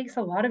 it takes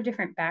a lot of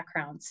different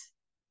backgrounds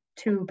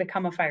to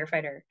become a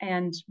firefighter.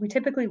 And we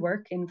typically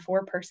work in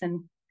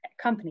 4-person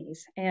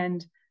companies.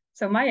 And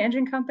so my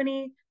engine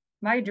company,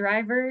 my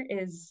driver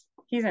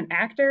he's an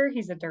actor,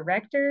 he's a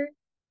director,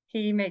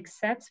 he makes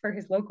sets for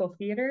his local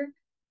theater.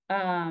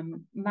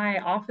 My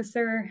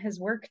officer has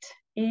worked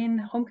in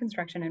home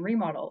construction and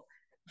remodel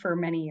for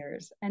many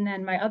years. And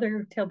then my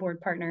other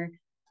tailboard partner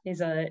is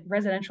a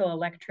residential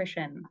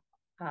electrician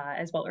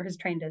as well, or is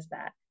trained as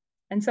that.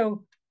 And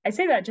so I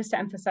say that just to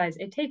emphasize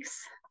it takes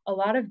a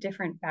lot of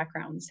different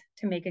backgrounds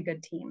to make a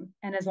good team.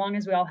 And as long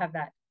as we all have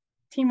that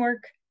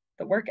teamwork,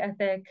 the work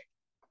ethic,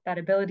 that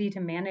ability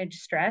to manage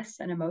stress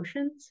and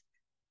emotions,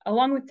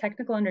 along with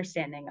technical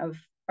understanding of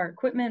our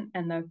equipment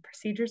and the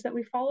procedures that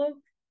we follow,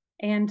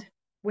 and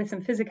with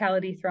some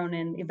physicality thrown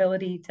in, the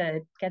ability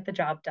to get the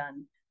job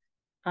done,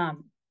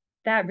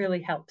 that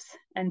really helps.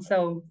 And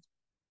so,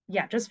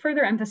 yeah, just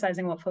further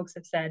emphasizing what folks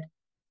have said,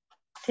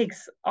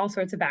 takes all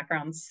sorts of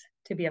backgrounds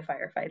to be a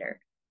firefighter.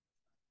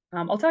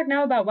 I'll talk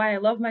now about why I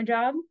love my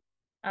job.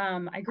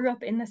 I grew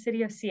up in the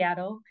city of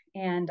Seattle,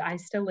 and I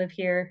still live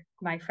here.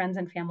 My friends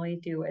and family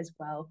do as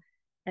well.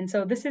 And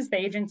so this is the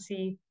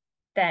agency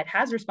that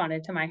has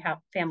responded to my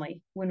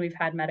family when we've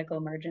had medical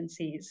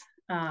emergencies.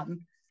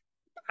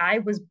 I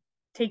was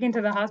taken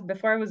to the hospital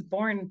before I was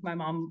born. My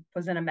mom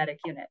was in a medic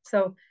unit.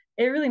 So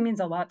it really means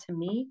a lot to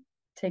me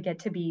to get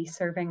to be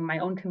serving my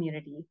own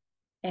community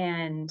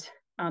and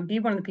be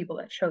one of the people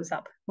that shows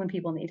up when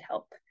people need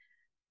help.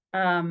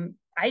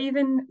 I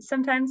even,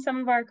 sometimes some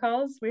of our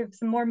calls, we have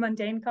some more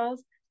mundane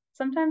calls.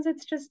 Sometimes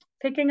it's just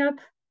picking up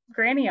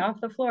Granny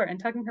off the floor and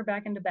tucking her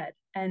back into bed.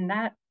 And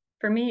that,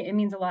 for me, it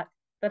means a lot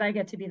that I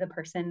get to be the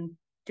person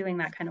doing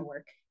that kind of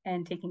work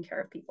and taking care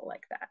of people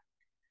like that.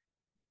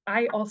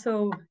 I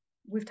also,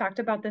 we've talked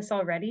about this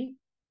already,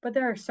 but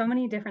there are so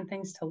many different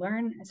things to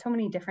learn and so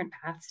many different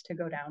paths to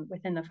go down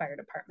within the fire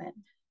department.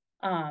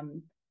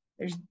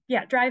 There's,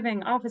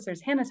 driving,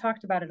 officers. Hannah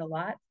talked about it a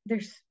lot.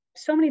 There's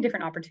so many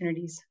different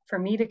opportunities for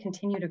me to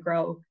continue to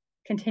grow,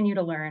 continue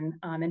to learn,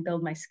 and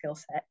build my skill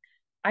set.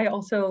 I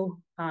also,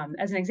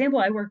 as an example,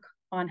 I work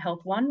on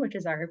Health One, which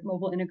is our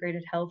mobile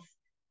integrated health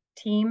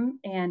team.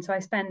 And so I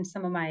spend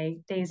some of my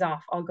days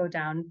off. I'll go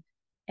down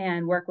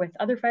and work with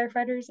other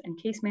firefighters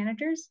and case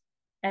managers.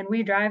 And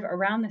we drive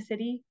around the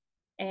city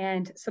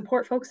and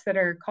support folks that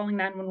are calling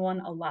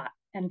 911 a lot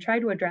and try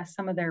to address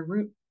some of their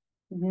root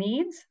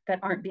needs that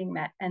aren't being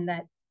met and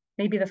that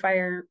maybe the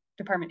fire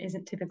department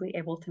isn't typically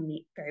able to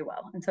meet very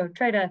well. And so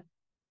try to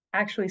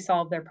actually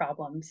solve their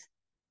problems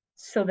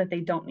so that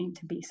they don't need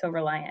to be so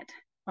reliant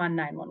on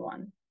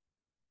 911.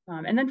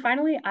 And then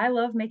finally, I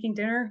love making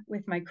dinner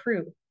with my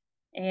crew.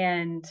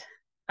 And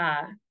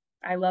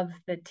I love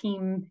the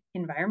team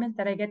environment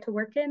that I get to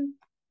work in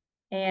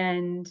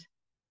and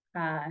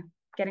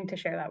getting to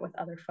share that with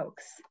other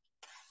folks.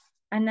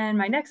 And then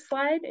my next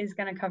slide is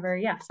going to cover,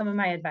 some of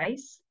my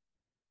advice.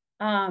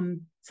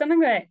 Something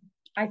that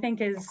I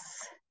think is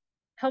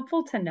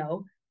helpful to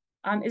know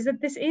is that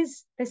this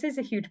is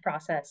a huge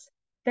process.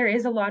 There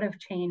is a lot of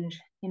change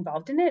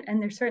involved in it, and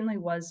there certainly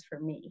was for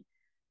me.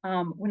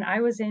 When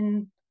I was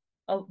in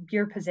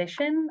your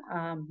position,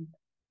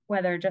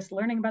 whether just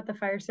learning about the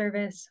fire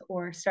service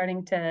or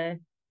starting to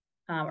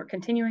or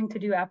continuing to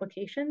do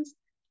applications,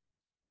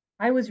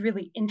 I was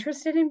really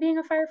interested in being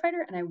a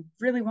firefighter and I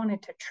really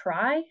wanted to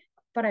try,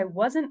 but I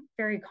wasn't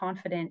very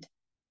confident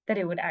that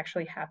it would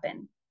actually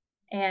happen.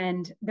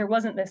 And there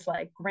wasn't this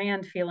like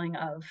grand feeling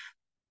of,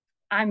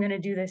 I'm going to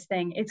do this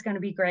thing, it's going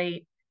to be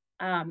great.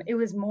 It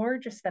was more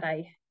just that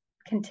I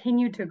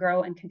continued to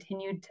grow and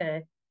continued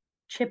to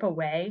chip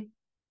away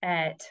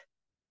at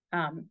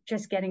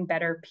just getting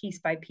better piece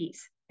by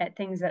piece at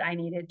things that I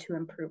needed to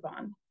improve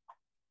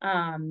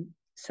on.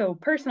 So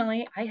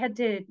personally, I had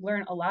to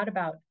learn a lot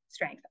about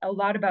strength, a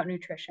lot about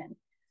nutrition.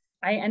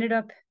 I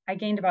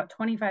gained about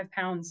 25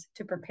 pounds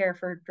to prepare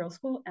for drill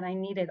school, and I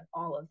needed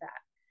all of that.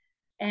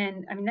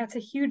 And I mean, that's a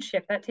huge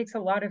shift. That takes a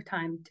lot of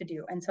time to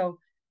do. And so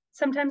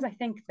sometimes I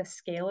think the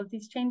scale of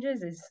these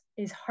changes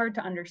is hard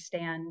to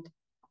understand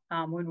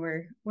when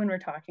we're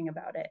talking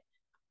about it.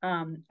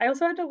 I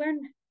also had to learn,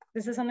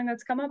 this is something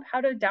that's come up,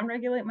 how to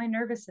downregulate my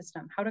nervous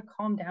system, how to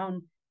calm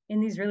down in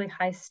these really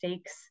high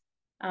stakes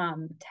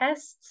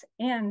tests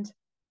and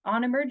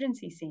on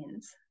emergency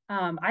scenes.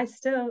 I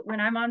still,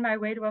 when I'm on my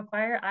way to a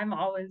fire, I'm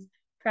always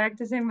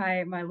practicing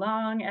my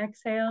long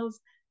exhales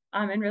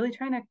and really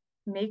trying to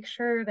make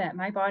sure that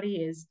my body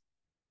is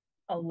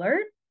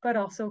alert, but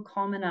also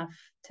calm enough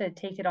to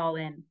take it all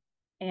in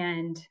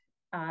and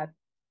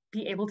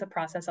be able to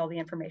process all the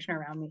information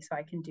around me so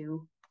I can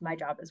do my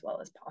job as well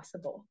as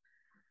possible.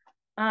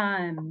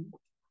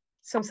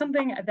 So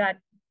something that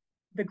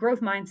the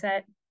growth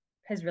mindset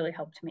has really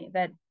helped me,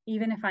 that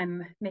even if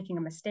I'm making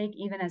a mistake,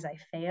 even as I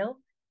fail,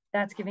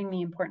 that's giving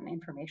me important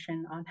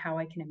information on how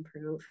I can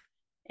improve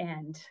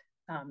and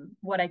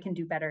what I can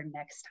do better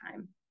next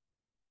time.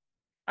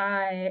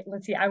 I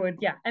would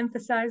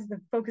emphasize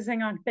the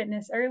focusing on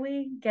fitness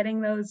early,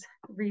 getting those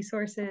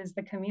resources,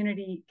 the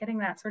community, getting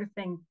that sort of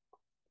thing.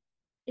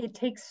 It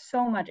takes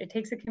so much. It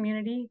takes a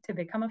community to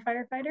become a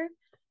firefighter.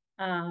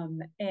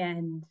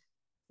 And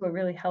what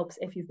really helps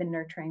if you've been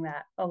nurturing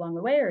that along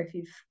the way, or if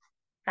you've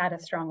had a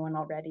strong one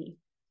already,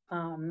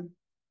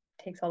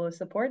 takes all those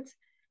supports.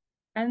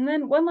 And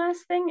then one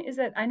last thing is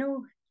that I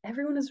know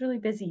everyone is really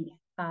busy.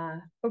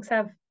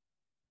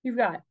 You've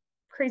got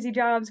crazy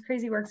jobs,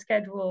 crazy work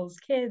schedules,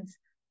 kids,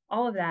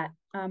 all of that.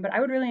 But I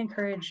would really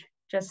encourage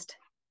just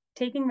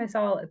taking this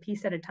all a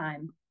piece at a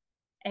time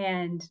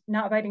and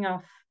not biting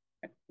off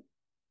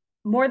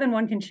more than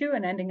one can chew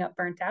and ending up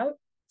burnt out.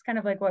 It's kind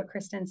of like what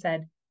Kristen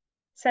said,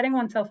 setting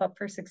oneself up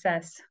for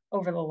success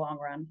over the long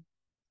run.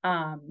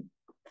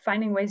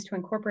 Finding ways to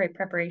incorporate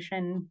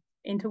preparation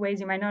into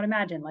ways you might not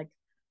imagine, like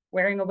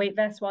wearing a weight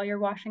vest while you're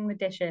washing the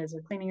dishes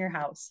or cleaning your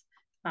house.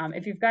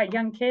 If you've got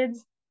young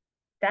kids,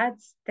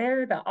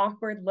 they're the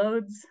awkward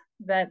loads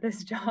that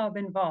this job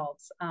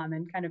involves,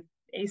 and kind of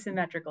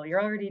asymmetrical.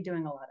 You're already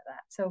doing a lot of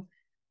that. So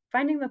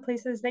finding the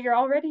places that you're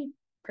already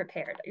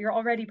prepared, you're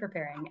already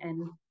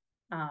preparing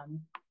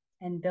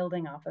and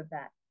building off of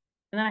that.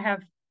 And then I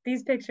have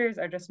these pictures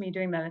are just me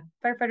doing the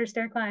firefighter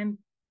stair climb.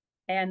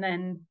 And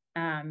then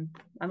I'm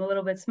a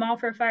little bit small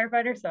for a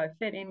firefighter, so I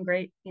fit in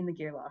great in the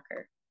gear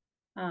locker.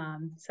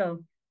 So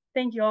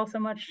thank you all so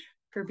much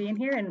for being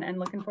here and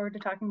looking forward to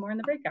talking more in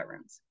the breakout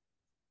rooms.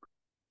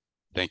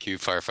 Thank you,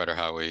 Firefighter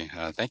Howie.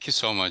 Thank you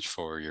so much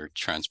for your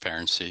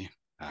transparency,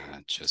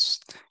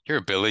 just your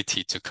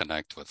ability to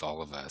connect with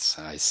all of us.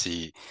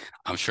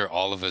 I'm sure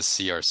all of us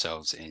see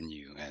ourselves in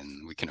you,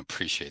 and we can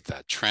appreciate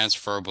that.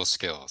 Transferable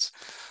skills,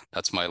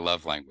 that's my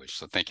love language.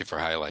 So thank you for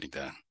highlighting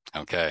that.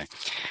 Okay,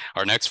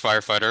 our next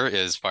firefighter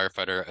is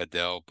Firefighter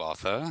Adele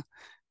Botha.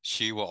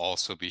 She will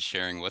also be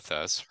sharing with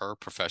us her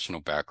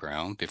professional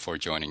background before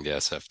joining the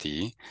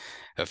SFT,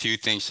 a few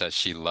things that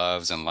she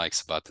loves and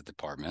likes about the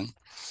department,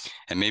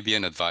 and maybe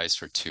an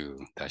advice or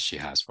two that she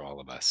has for all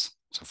of us.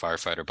 So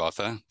Firefighter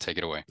Botha, take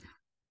it away.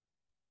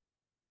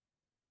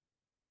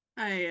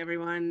 Hi,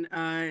 everyone.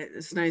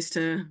 It's nice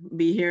to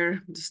be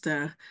here. Just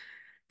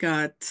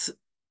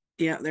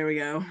yeah, there we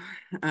go.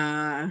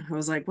 I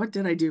was like, what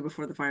did I do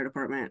before the fire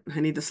department? I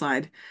need the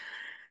slide.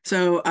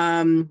 So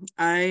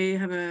I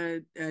have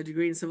a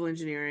degree in civil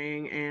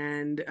engineering,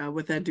 and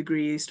with that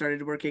degree,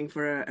 started working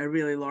for a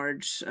really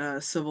large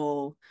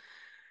civil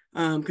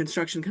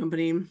construction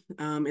company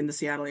in the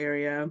Seattle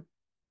area.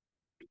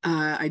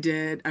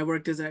 I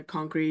worked as a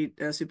concrete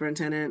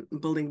superintendent,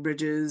 building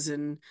bridges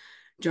and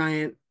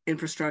giant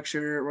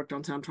infrastructure, worked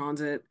on town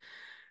transit.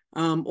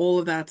 All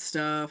of that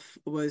stuff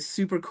was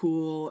super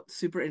cool,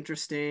 super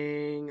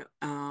interesting.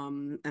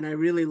 And I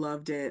really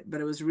loved it, but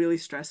it was really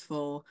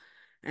stressful.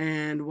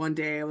 And one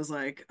day I was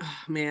like, oh,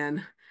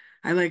 man,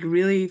 I like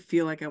really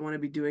feel like I want to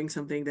be doing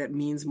something that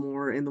means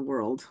more in the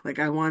world. Like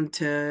I want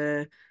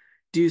to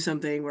do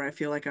something where I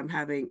feel like I'm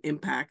having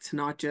impact,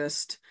 not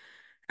just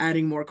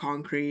adding more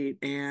concrete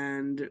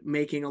and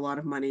making a lot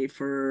of money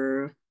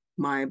for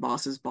my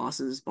boss's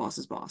boss's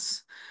boss's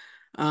boss.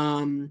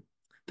 Um,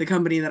 the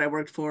company that I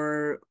worked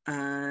for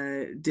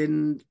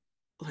didn't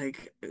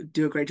like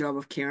do a great job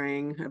of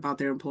caring about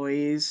their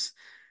employees,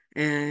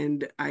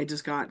 and I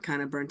just got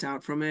kind of burnt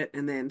out from it,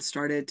 and then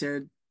started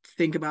to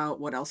think about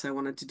what else I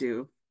wanted to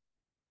do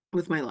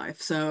with my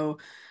life. So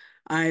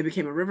I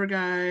became a river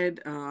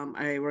guide.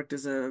 I worked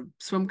as a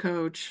swim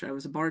coach. I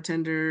was a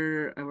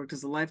bartender. I worked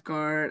as a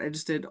lifeguard. I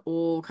just did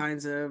all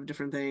kinds of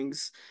different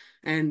things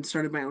and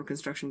started my own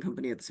construction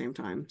company at the same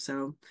time.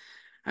 So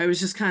I was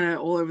just kind of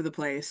all over the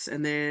place.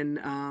 And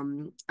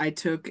then I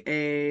took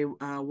a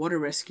water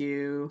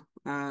rescue,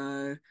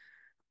 open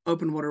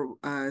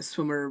water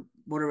swimmer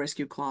water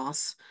rescue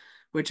class,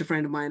 which a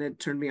friend of mine had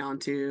turned me on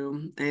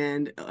to.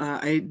 And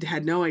I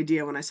had no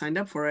idea when I signed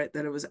up for it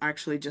that it was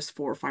actually just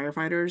for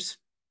firefighters.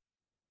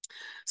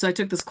 So I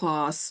took this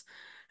class,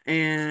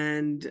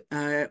 and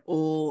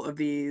all of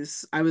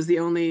these, I was the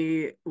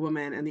only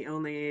woman and the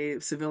only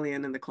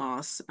civilian in the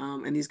class.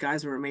 And these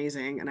guys were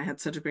amazing, and I had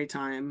such a great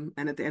time.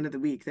 And at the end of the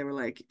week, they were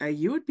like,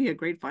 "You would be a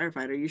great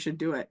firefighter. You should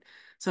do it."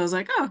 So I was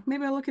like, "Oh,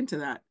 maybe I'll look into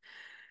that."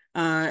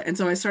 And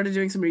so I started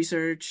doing some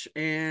research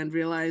and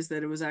realized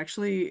that it was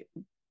actually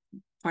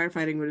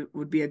firefighting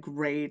would be a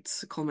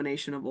great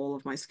culmination of all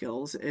of my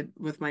skills.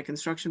 With my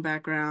construction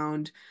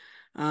background,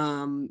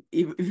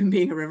 even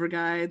being a river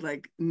guide,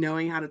 like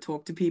knowing how to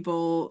talk to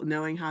people,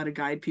 knowing how to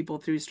guide people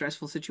through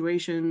stressful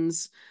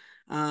situations,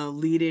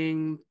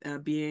 leading,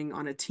 being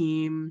on a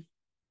team.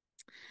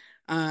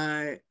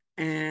 Uh,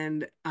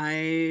 and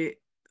I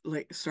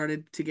like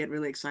started to get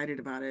really excited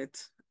about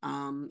it.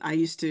 I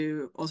used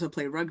to also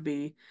play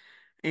rugby,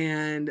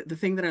 and the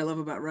thing that I love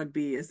about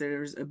rugby is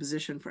there's a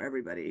position for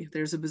everybody.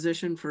 There's a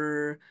position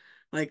for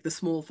like the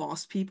small,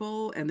 fast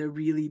people and the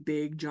really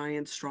big,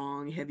 giant,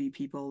 strong, heavy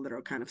people that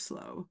are kind of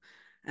slow.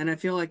 And I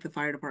feel like the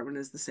fire department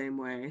is the same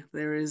way.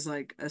 There is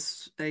like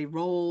a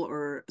role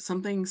or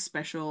something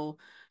special,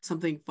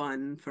 something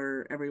fun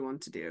for everyone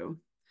to do.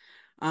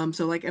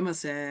 So like Emma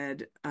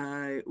said,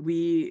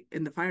 we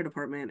in the fire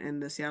department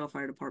and the Seattle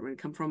Fire Department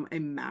come from a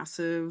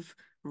massive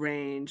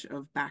range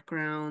of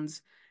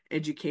backgrounds,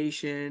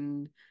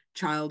 education,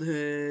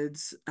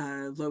 childhoods,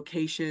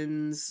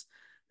 locations,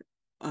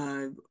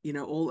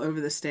 all over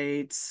the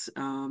states.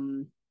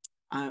 I'm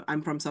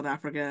from South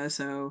Africa,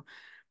 so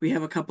we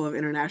have a couple of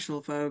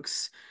international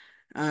folks,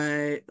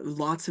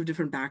 lots of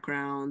different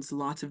backgrounds,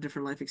 lots of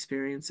different life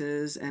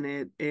experiences,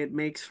 and it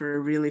makes for a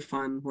really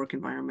fun work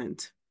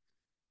environment.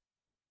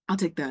 I'll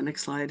take that.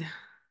 Next slide.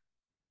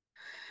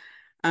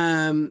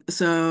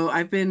 So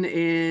I've been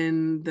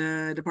in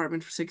the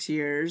department for 6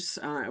 years.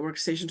 I work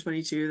Station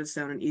 22, that's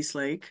down in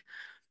Eastlake.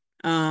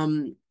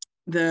 Um,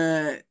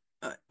 the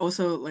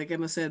Also, like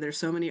Emma said, there's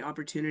so many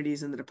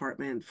opportunities in the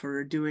department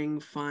for doing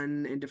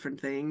fun and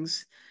different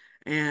things.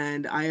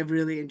 And I have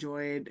really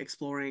enjoyed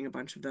exploring a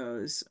bunch of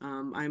those.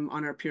 I'm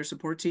on our peer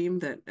support team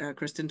that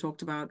Kristen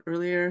talked about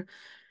earlier.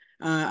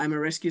 I'm a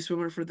rescue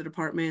swimmer for the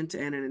department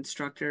and an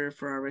instructor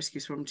for our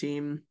rescue swim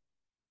team,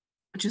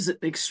 which is an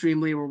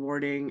extremely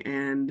rewarding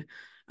and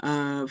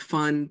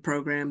fun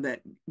program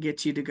that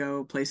gets you to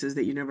go places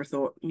that you never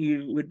thought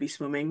you would be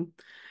swimming.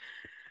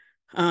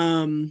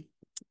 Um,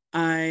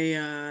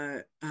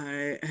 I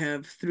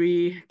have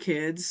 3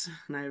 kids,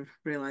 and I've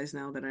realized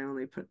now that I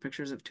only put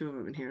pictures of 2 of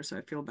them in here, so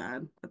I feel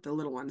bad. But the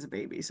little one's a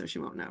baby, so she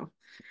won't know.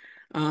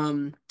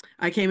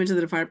 I came into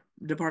the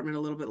department a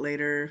little bit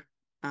later.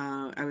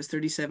 I was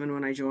 37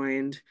 when I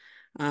joined.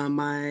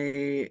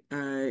 My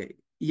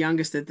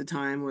youngest at the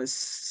time was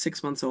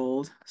 6 months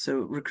old,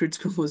 so recruit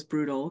school was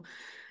brutal,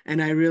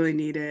 and I really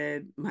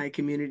needed my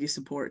community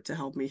support to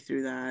help me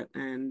through that.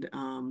 And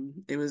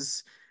it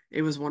was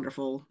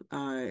wonderful,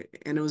 and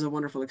it was a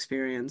wonderful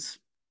experience.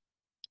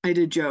 I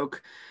did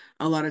joke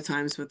a lot of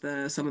times with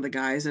some of the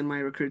guys in my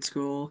recruit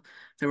school,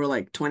 they were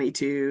like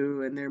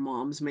 22 and their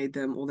moms made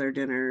them all their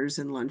dinners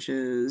and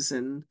lunches,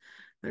 and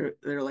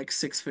they're like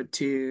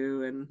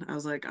 6'2", and I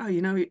was like, oh,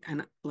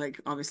 and like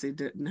obviously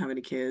didn't have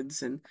any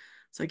kids, and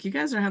it's like, you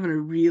guys are having a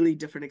really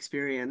different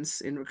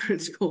experience in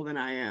recruit school than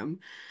I am.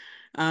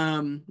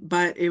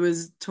 But it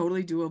was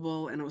totally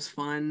doable and it was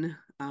fun.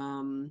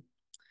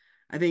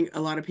 I think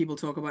a lot of people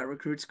talk about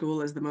recruit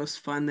school as the most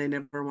fun they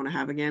never want to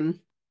have again.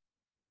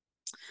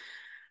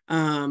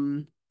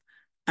 Um,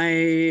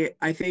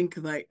 I think,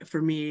 like,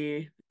 for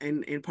me,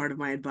 and part of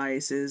my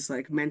advice is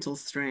like mental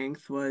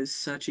strength was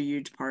such a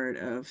huge part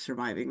of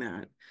surviving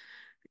that.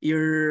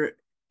 You're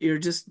you're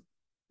just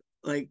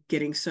like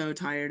getting so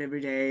tired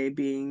every day,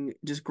 being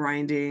just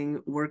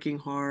grinding, working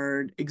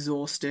hard,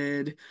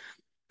 exhausted.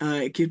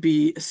 It could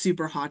be a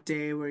super hot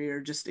day where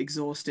you're just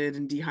exhausted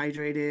and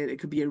dehydrated. It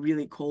could be a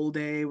really cold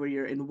day where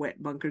you're in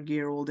wet bunker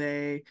gear all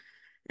day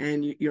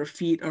and your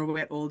feet are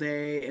wet all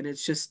day. And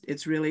it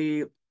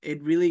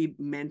really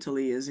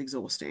mentally is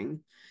exhausting.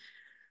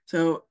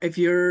 So if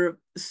you're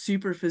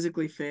super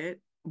physically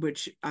fit,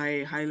 which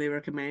I highly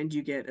recommend,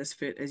 you get as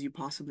fit as you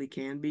possibly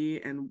can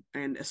be and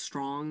as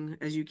strong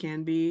as you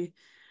can be.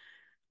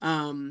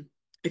 Um,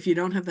 if you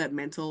don't have that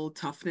mental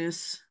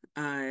toughness,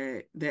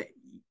 that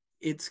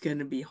it's going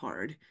to be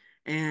hard.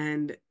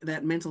 And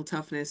that mental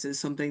toughness is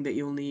something that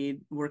you'll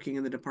need working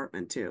in the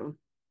department too.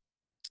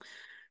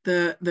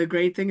 The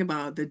great thing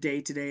about the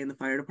day to day in the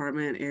fire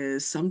department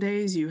is some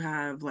days you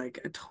have like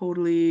a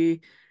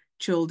totally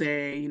chill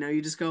day.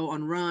 You just go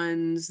on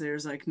runs.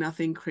 There's like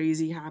nothing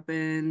crazy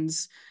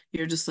happens.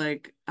 You're just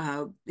like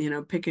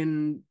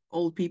picking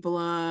old people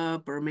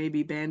up, or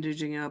maybe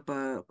bandaging up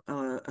a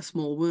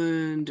small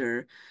wound,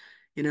 or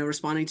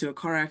responding to a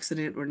car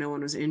accident where no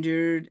one was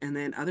injured. And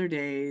then other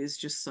days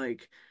just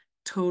like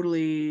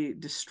totally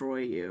destroy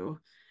you.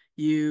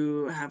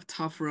 You have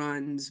tough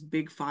runs,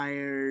 big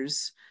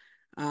fires,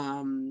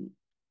 um,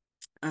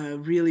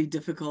 really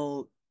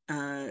difficult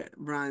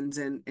runs,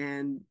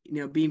 and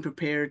being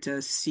prepared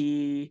to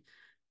see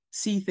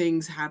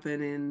things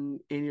happen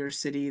in your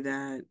city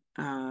that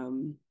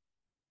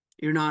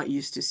you're not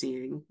used to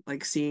seeing,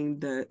 like seeing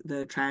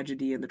the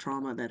tragedy and the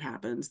trauma that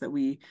happens that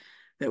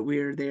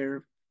we're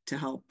there to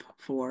help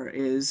for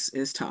is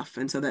tough.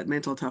 And so that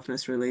mental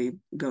toughness really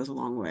goes a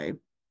long way.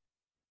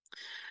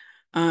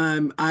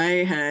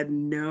 I had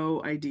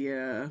no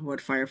idea what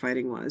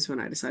firefighting was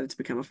when I decided to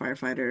become a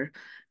firefighter.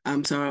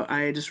 So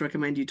I just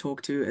recommend you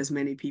talk to as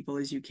many people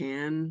as you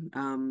can.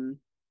 I'm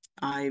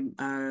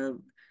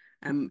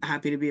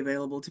happy to be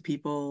available to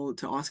people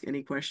to ask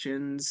any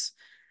questions.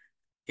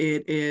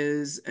 It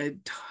is a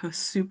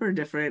super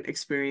different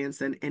experience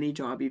than any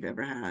job you've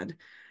ever had.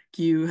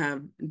 You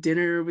have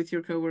dinner with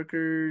your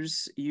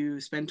coworkers,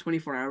 you spend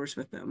 24 hours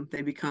with them.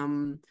 They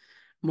become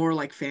more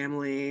like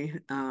family.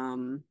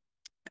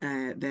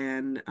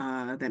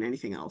 Than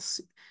anything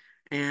else.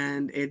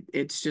 And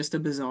it's just a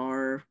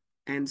bizarre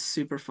and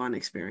super fun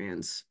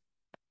experience.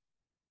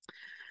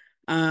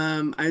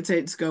 I'd say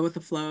it's go with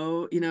the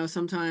flow.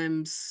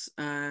 Sometimes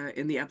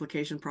in the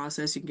application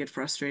process you can get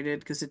frustrated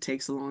because it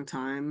takes a long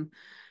time.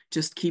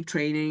 Just keep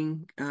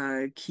training,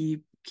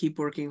 keep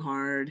working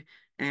hard,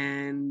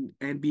 and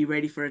be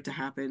ready for it to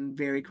happen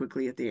very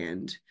quickly at the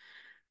end.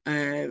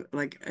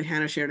 Like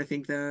Hannah shared, I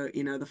think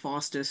the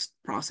fastest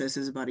process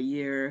is about a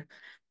year.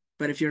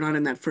 But if you're not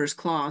in that first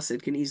class,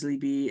 it can easily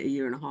be a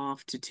year and a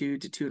half to 2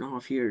 to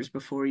 2.5 years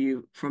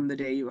from the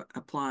day you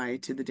apply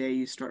to the day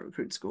you start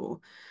recruit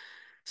school.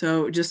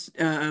 So just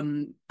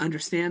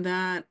understand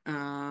that,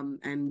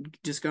 and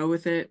just go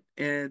with it.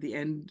 The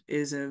end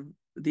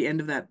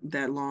of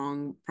that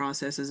long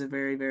process is a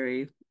very,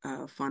 very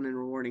fun and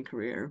rewarding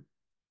career.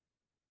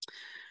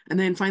 And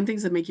then find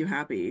things that make you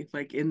happy,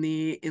 like in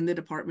the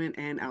department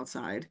and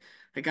outside.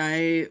 Like,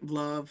 I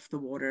love the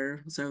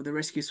water, so the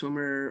rescue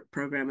swimmer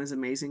program is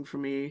amazing for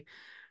me.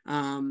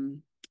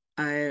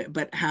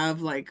 But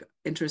have like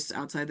interests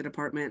outside the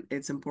department.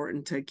 It's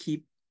important to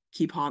keep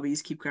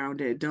hobbies, keep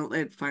grounded. Don't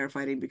let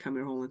firefighting become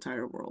your whole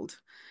entire world.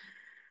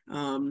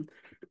 And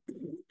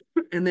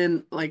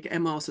then, like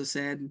Emma also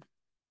said,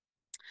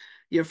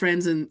 your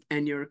friends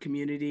and your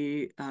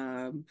community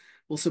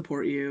will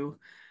support you.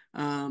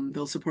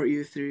 They'll support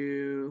you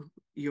through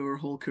your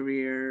whole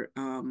career,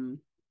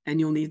 and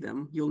you'll need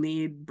them. You'll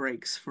need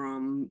breaks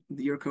from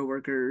your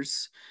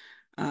coworkers.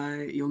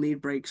 You'll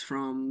need breaks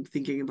from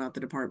thinking about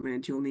the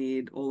department. You'll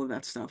need all of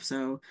that stuff.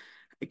 So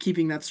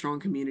keeping that strong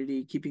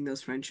community, keeping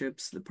those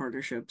friendships, the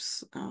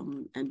partnerships,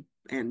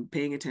 and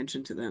paying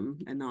attention to them,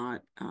 and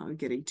not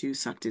getting too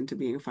sucked into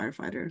being a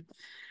firefighter.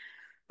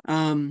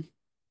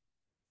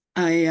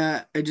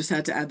 I just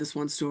had to add this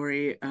one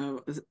story.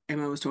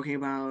 Emma was talking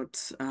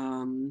about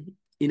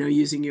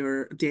using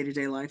your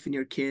day-to-day life and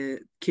your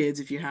kids,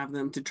 if you have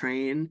them, to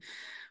train.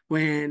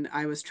 When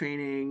I was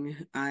training,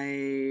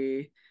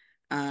 I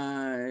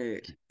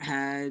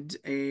had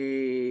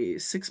a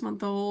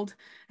 6-month-old,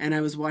 and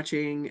I was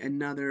watching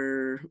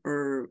another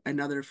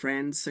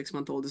friend's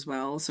 6-month-old as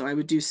well. So I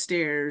would do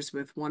stairs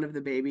with one of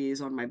the babies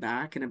on my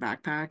back in a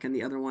backpack and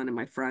the other one in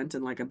my front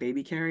in like a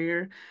baby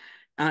carrier,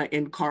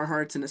 in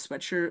Carhartts and a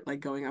sweatshirt, like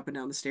going up and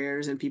down the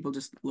stairs, and people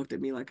just looked at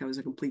me like I was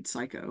a complete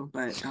psycho.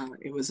 But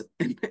it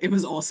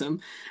was awesome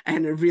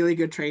and a really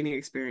good training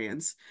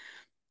experience.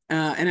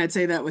 And I'd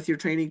say that with your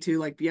training too,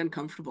 like be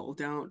uncomfortable.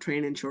 Don't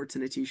train in shorts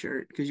and a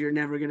t-shirt, because you're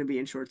never going to be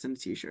in shorts and a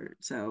t-shirt.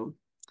 So,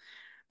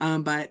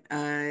 but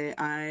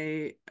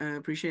I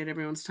appreciate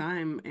everyone's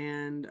time,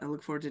 and I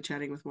look forward to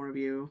chatting with more of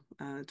you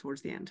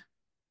towards the end.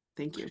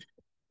 Thank you.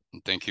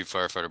 Thank you,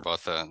 Firefighter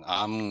Botha.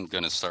 I'm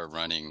going to start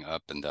running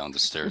up and down the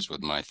stairs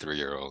with my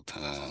 3-year-old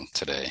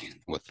today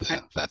with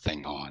that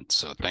thing on.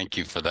 So thank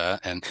you for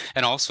that. And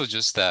also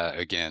just that,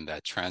 again,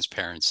 that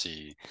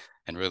transparency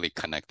and really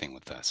connecting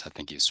with us. I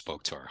think you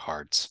spoke to our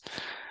hearts,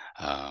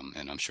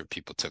 and I'm sure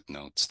people took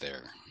notes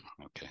there.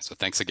 Okay, so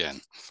thanks again.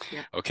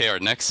 Yep. Okay, our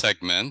next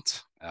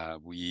segment,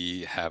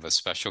 we have a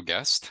special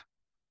guest.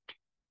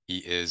 He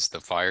is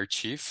the Fire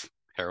Chief,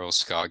 Harold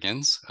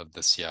Scoggins of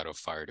the Seattle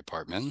Fire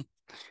Department.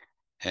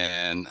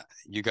 And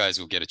you guys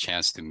will get a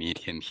chance to meet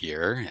him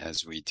here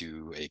as we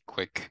do a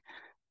quick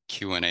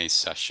Q&A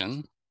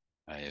session,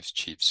 if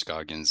Chief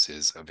Scoggins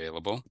is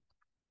available.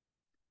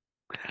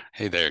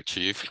 Hey there,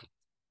 Chief.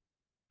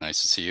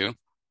 Nice to see you.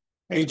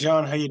 Hey,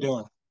 John, how you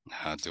doing?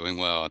 Doing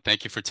well.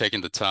 Thank you for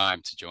taking the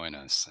time to join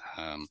us.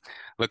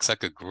 Looks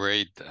like a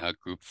great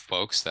group of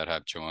folks that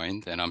have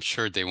joined, and I'm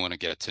sure they want to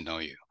get to know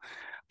you.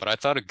 But I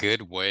thought a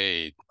good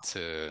way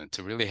to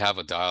really have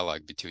a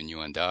dialogue between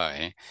you and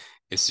I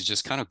is to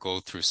just kind of go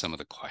through some of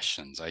the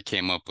questions. I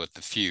came up with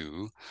a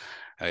few,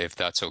 if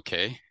that's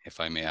okay, if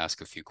I may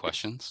ask a few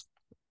questions.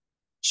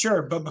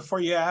 Sure, but before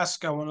you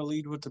ask, I want to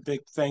lead with a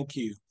big thank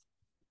you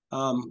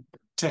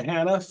to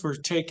Hannah for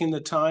taking the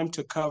time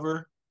to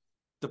cover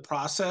the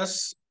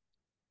process.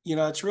 You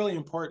know, it's really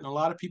important. A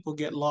lot of people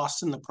get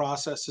lost in the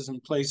processes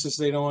and places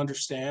they don't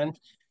understand.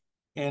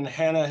 And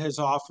Hannah has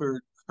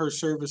offered her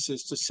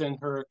services to send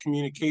her a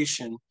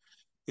communication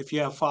if you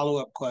have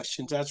follow-up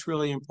questions. That's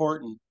really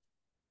important.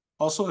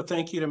 Also, a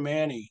thank you to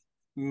Manny.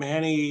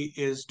 Manny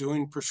is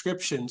doing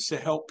prescriptions to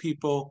help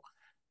people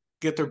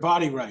get their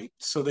body right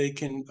so they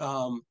can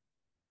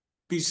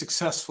be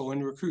successful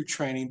in recruit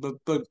training,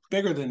 but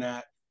bigger than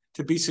that,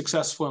 to be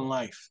successful in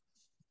life.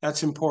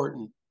 That's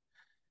important.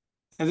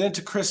 And then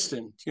to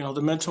Kristen, you know,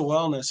 the mental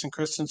wellness, and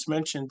Kristen's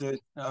mentioned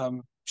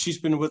that she's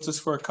been with us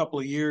for a couple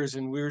of years,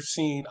 and we're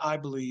seeing, I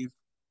believe,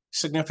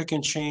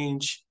 significant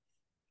change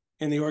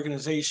in the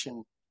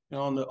organization, you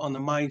know, on the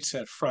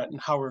mindset front and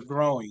how we're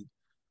growing.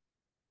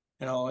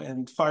 You know,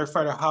 and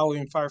Firefighter Howie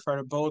and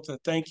Firefighter Botha,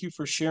 thank you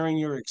for sharing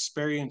your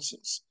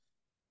experiences.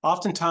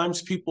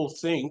 Oftentimes people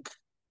think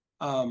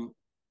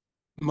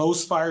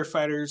most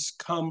firefighters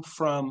come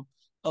from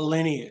a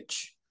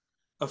lineage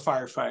of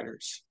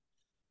firefighters.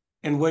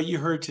 And what you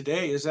heard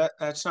today is that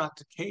that's not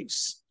the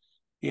case.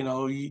 You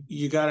know,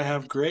 you got to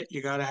have grit.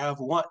 You got to have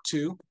want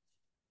to.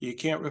 You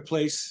can't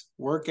replace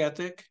work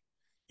ethic.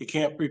 You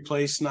can't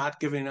replace not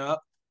giving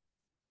up.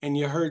 And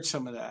you heard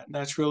some of that. And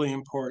that's really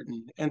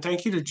important. And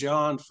thank you to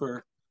John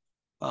for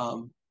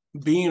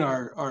being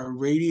our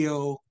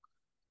radio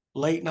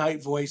late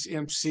night voice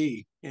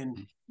MC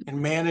and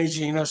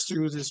managing us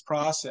through this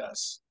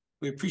process.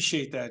 We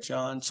appreciate that,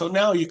 John. So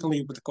now you can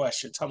lead with the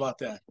questions. How about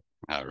that?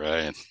 All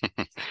right.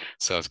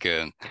 Sounds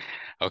good.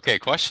 Okay,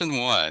 question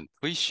 1.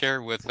 Please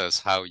share with us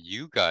how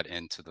you got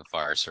into the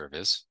fire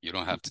service. You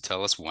don't have to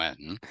tell us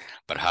when,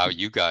 but how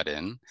you got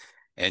in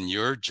and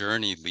your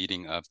journey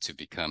leading up to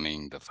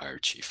becoming the fire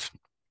chief.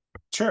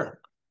 Sure.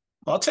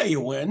 I'll tell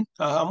you when.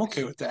 I'm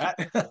okay with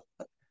that.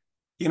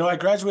 You know, I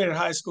graduated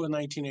high school in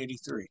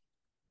 1983,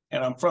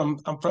 and I'm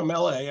from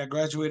LA. I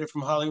graduated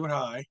from Hollywood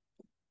High,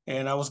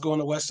 and I was going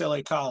to West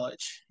LA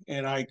College.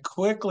 And I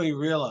quickly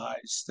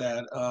realized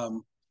that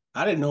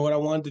I didn't know what I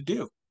wanted to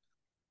do.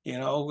 You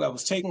know, I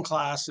was taking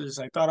classes.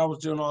 I thought I was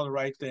doing all the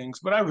right things,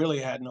 but I really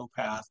had no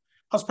path.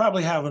 I was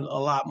probably having a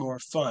lot more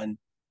fun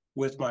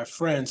with my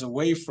friends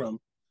away from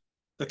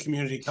the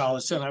community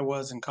college than I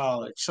was in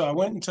college. So I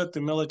went and took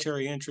the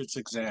military entrance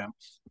exam,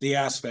 the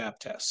ASVAB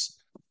test.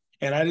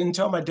 And I didn't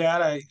tell my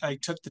dad I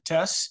took the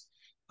test,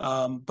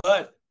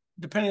 but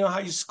depending on how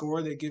you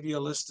score, they give you a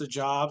list of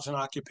jobs and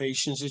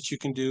occupations that you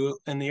can do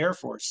in the Air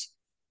Force.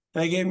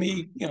 And they gave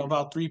me, you know,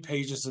 about 3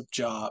 pages of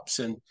jobs.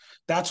 And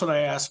that's when I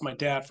asked my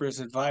dad for his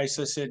advice.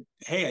 I said,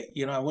 hey,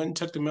 you know, I went and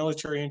took the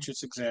military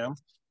entrance exam.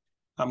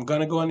 I'm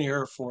going to go in the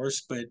Air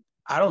Force, but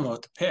I don't know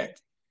what to pick.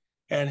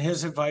 And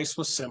his advice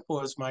was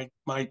simple, as my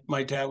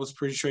dad was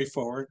pretty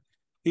straightforward.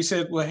 He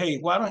said, well, hey,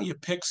 why don't you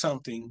pick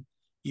something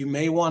you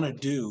may want to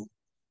do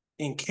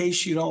in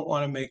case you don't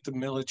want to make the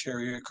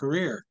military a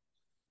career?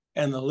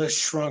 And the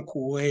list shrunk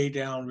way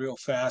down real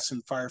fast,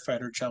 and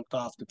firefighter jumped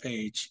off the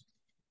page.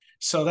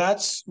 So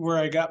that's where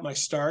I got my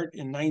start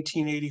in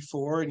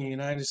 1984 in the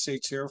United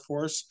States Air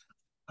Force.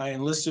 I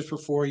enlisted for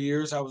 4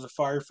 years. I was a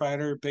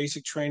firefighter,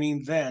 basic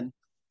training, then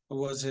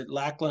was at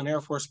Lackland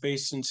Air Force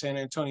Base in San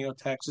Antonio,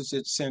 Texas.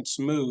 It's since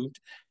moved.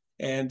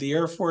 And the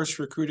Air Force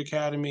Recruit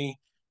Academy,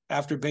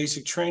 after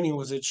basic training,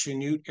 was at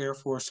Chanute Air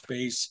Force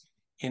Base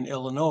in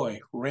Illinois,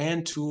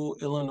 Rantoul,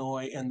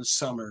 Illinois in the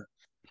summer.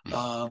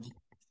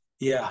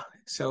 Yeah,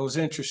 so it was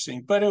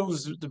interesting, but it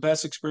was the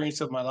best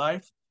experience of my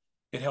life.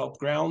 It helped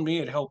ground me.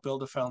 It helped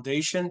build a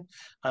foundation.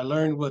 I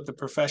learned what the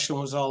profession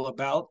was all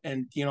about.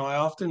 And, you know, I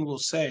often will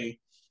say,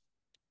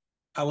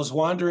 I was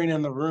wandering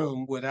in the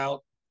room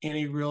without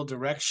any real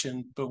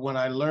direction. But when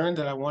I learned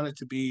that I wanted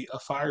to be a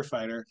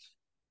firefighter,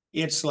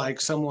 it's like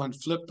someone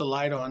flipped the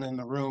light on in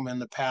the room and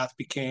the path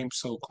became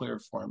so clear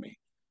for me.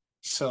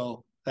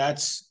 So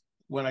that's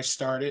when I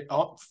started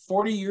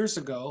 40 years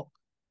ago,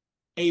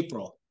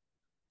 April.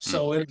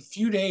 So in a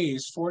few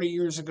days, 40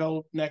 years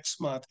ago,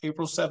 next month,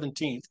 April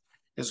 17th,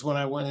 is when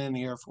I went in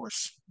the Air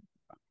Force.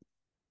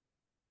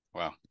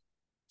 Wow.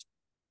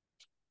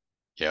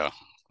 Yeah,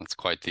 that's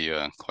quite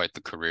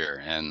the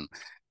career. And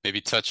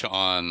maybe touch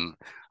on,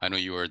 I know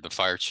you were the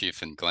fire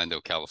chief in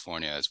Glendale,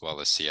 California, as well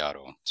as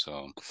Seattle.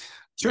 So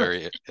Sure.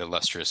 Very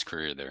illustrious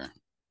career there.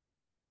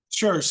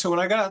 Sure. So when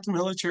I got out the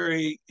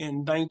military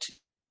in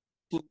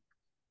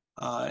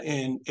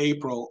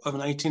April of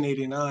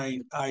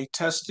 1989, I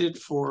tested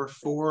for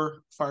 4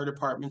 fire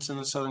departments in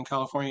the Southern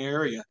California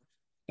area.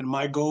 And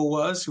my goal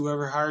was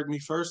whoever hired me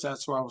first,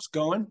 that's where I was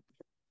going.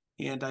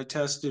 And I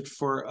tested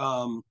for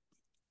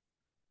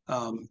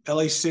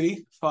LA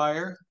City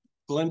Fire,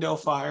 Glendale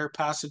Fire,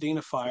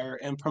 Pasadena Fire,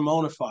 and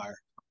Pomona Fire.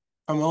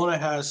 Pomona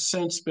has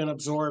since been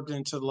absorbed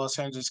into the Los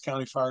Angeles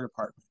County Fire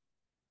Department.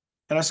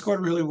 And I scored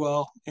really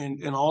well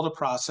in all the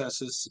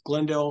processes.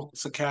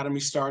 Glendale's Academy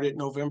started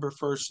November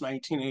 1st,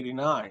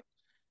 1989.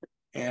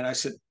 And I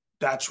said,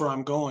 that's where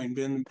I'm going.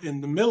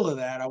 In the middle of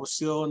that, I was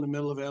still in the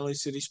middle of LA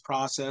City's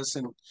process.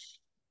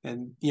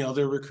 And you know,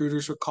 their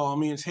recruiters would call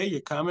me and say, hey,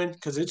 you coming?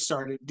 Because it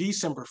started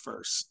December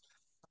 1st.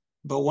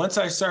 But once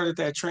I started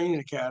that training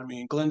academy,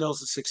 and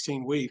Glendale's at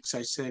 16 weeks,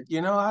 I said,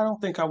 you know, I don't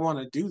think I want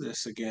to do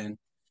this again.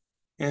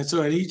 And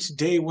so as each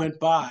day went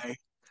by,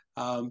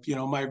 you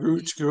know, my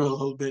roots grew a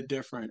little bit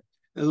different,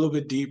 a little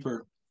bit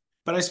deeper.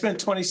 But I spent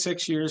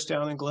 26 years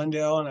down in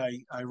Glendale,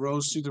 and I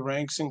rose through the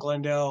ranks in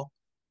Glendale,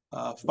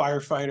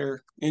 firefighter,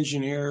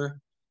 engineer,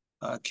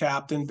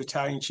 captain,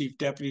 battalion chief,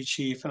 deputy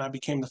chief, and I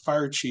became the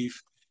fire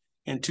chief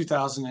in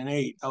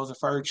 2008. I was a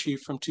fire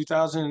chief from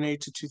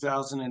 2008 to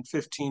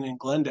 2015 in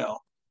Glendale.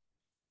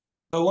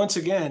 But once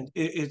again,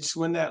 it's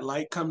when that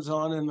light comes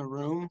on in the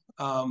room.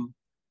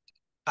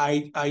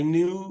 I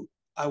knew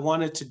I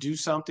wanted to do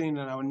something,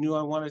 and I knew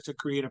I wanted to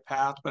create a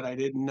path, but I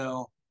didn't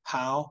know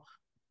how.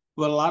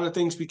 But a lot of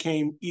things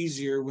became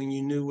easier when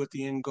you knew what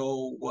the end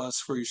goal was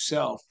for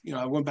yourself. You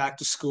know, I went back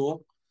to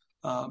school.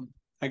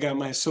 I got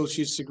my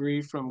associate's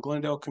degree from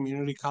Glendale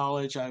Community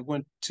College. I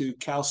went to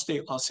Cal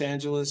State Los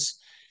Angeles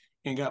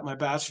and got my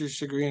bachelor's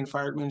degree in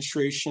fire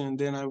administration. And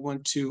then I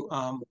went to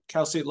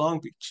Cal State Long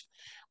Beach,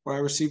 where I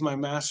received my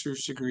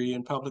master's degree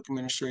in public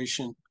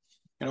administration.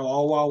 You know,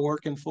 all while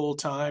working full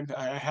time.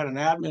 I had an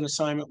admin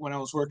assignment when I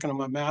was working on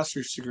my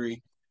master's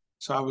degree.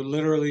 So I would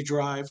literally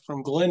drive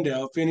from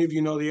Glendale, if any of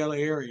you know the LA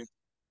area,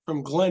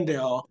 from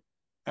Glendale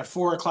at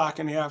 4 o'clock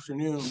in the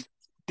afternoon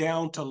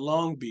down to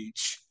Long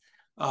Beach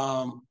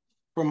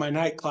for my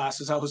night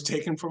classes I was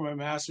taking for my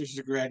master's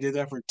degree. I did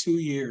that for 2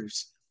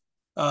 years.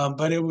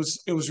 But it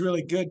was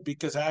really good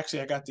because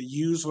actually I got to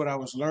use what I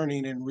was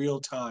learning in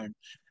real time.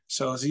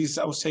 So as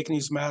I was taking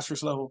these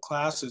master's level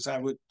classes, I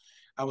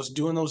was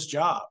doing those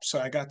jobs. So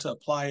I got to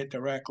apply it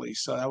directly.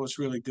 So that was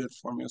really good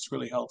for me. It's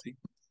really healthy.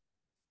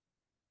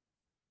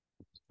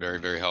 Very,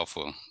 very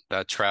helpful.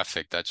 That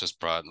traffic, that just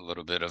brought a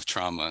little bit of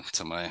trauma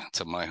to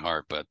my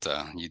heart, but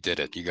you did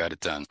it. You got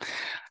it done.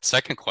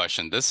 Second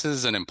question. This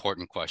is an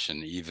important question,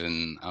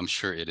 even I'm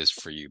sure it is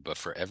for you, but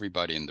for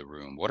everybody in the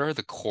room. What are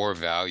the core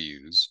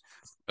values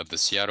of the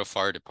Seattle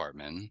Fire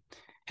Department,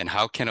 and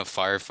how can a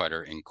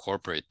firefighter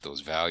incorporate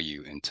those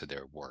values into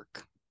their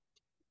work?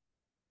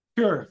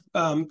 Sure.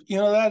 You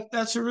know,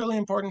 that's a really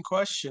important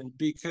question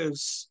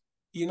because,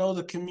 you know,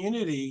 the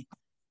community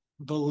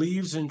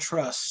believes in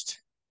trust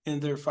in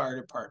their fire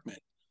department.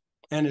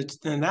 And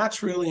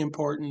that's really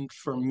important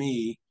for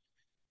me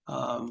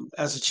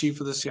as a chief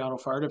of the Seattle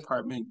Fire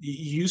Department.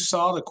 You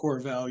saw the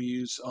core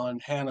values on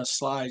Hannah's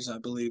slides, I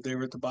believe. They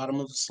were at the bottom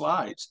of the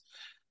slides.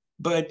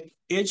 But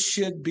it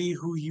should be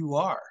who you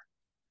are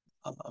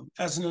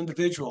as an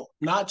individual,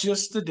 not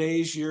just the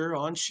days you're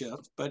on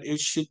shift, but it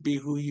should be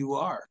who you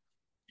are.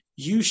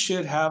 You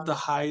should have the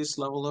highest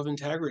level of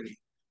integrity.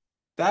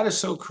 That is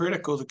so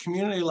critical. The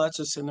community lets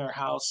us in their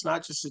house,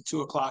 not just at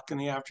 2 o'clock in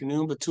the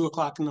afternoon, but 2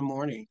 o'clock in the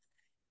morning,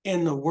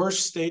 in the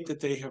worst state that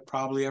they have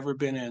probably ever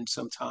been in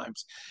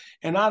sometimes.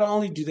 And not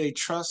only do they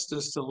trust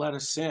us to let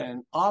us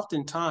in,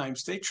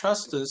 oftentimes they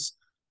trust us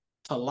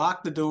to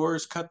lock the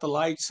doors, cut the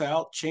lights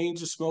out, change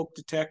the smoke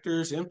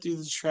detectors, empty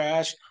the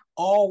trash,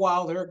 all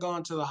while they're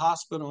gone to the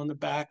hospital in the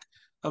back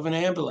of an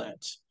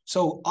ambulance.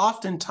 So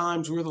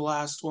oftentimes we're the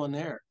last one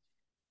there.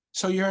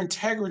 So your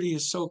integrity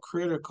is so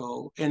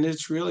critical, and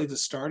it's really the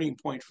starting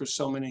point for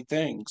so many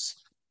things.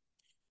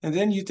 And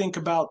then you think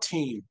about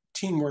team.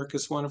 Teamwork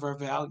is one of our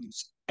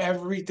values.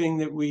 Everything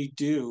that we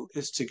do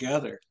is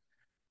together.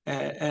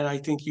 And I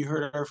think you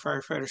heard our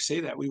firefighters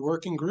say that. We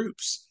work in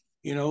groups.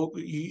 You know,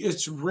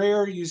 it's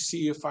rare you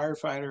see a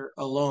firefighter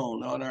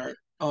alone on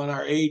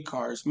our aid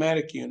cars,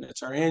 medic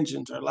units, our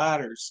engines, our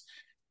ladders.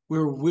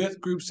 We're with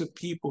groups of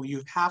people.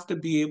 You have to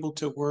be able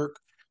to work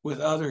with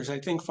others. I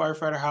think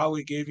firefighter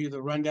Howie gave you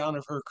the rundown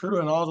of her crew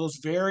and all those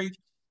varied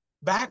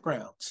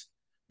backgrounds.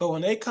 But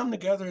when they come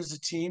together as a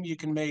team, you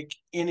can make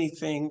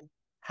anything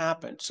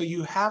happen. So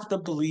you have to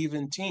believe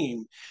in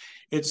team.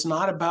 It's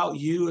not about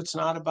you. It's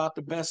not about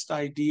the best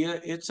idea.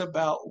 It's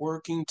about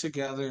working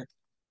together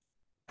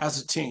as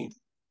a team.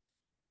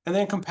 And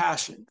then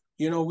compassion.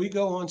 You know, we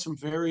go on some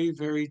very,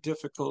 very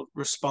difficult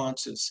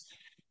responses.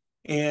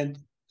 And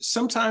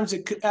sometimes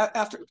it could,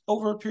 after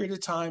over a period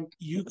of time,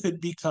 you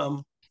could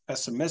become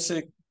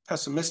pessimistic,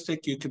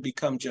 you could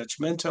become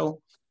judgmental.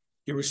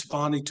 You're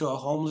responding to a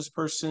homeless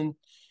person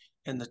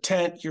in the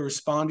tent, you're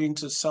responding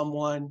to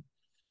someone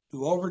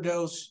who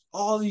overdosed,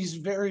 all these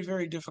very,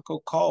 very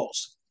difficult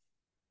calls.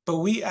 But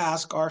we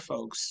ask our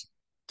folks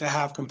to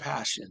have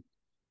compassion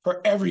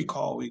for every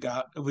call we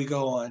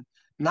go on,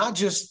 not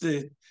just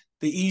the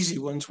easy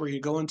ones where you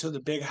go into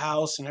the big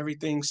house and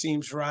everything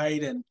seems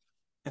right and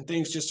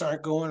things just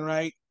aren't going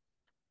right.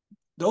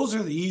 Those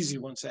are the easy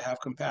ones to have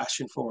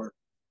compassion for.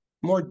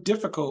 More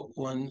difficult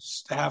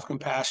ones to have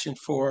compassion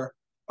for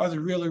are the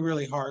really,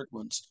 really hard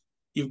ones.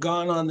 You've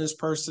gone on this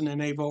person and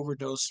they've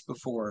overdosed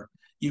before.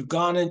 You've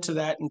gone into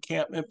that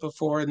encampment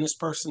before and this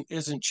person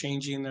isn't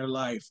changing their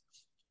life.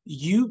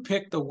 You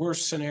pick the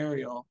worst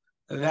scenario.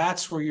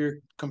 That's where your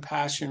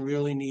compassion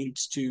really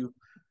needs to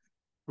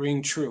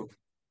ring true.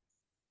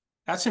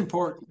 That's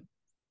important.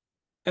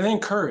 And then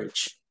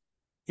courage.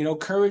 You know,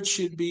 courage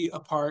should be a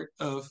part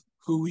of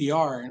who we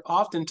are. And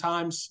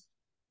oftentimes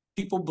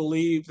people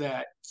believe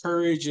that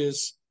courage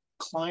is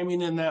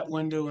climbing in that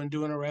window and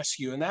doing a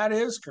rescue. And that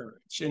is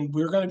courage. And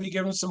we're going to be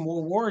giving some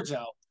awards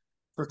out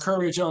for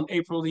courage on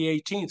April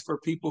the 18th for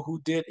people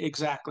who did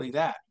exactly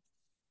that.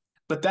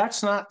 But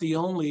that's not the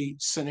only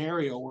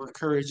scenario where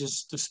courage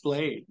is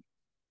displayed.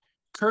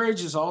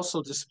 Courage is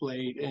also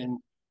displayed in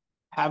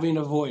having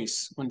a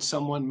voice when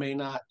someone may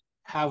not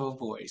have a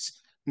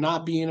voice,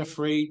 not being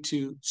afraid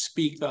to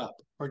speak up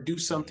or do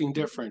something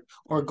different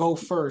or go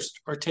first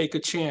or take a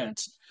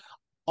chance.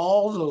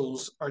 All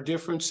those are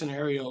different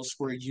scenarios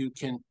where you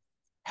can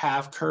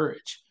have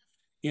courage.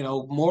 You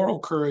know, moral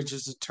courage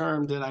is a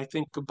term that I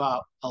think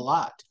about a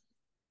lot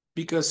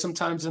because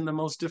sometimes in the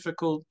most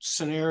difficult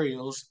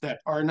scenarios that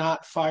are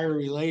not fire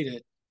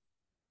related,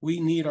 we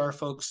need our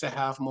folks to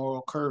have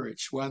moral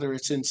courage, whether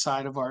it's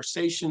inside of our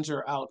stations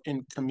or out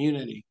in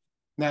community.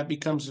 And that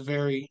becomes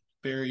very,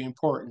 very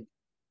important.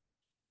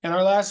 And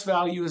our last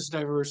value is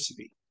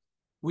diversity.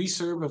 We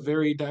serve a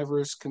very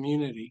diverse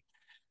community.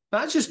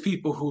 Not just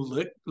people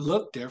who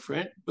look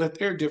different, but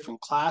they're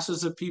different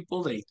classes of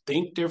people. They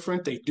think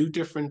different. They do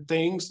different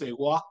things. They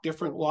walk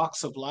different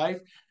walks of life.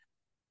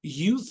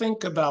 You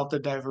think about the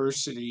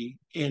diversity,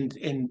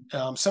 and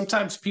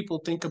sometimes people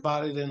think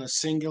about it in a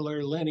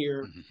singular,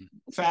 linear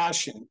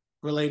fashion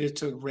related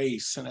to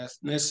race and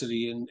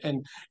ethnicity,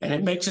 and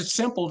it makes it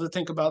simple to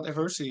think about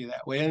diversity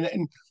that way,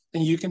 and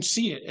you can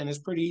see it, and it's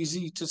pretty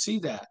easy to see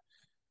that.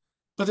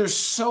 But there's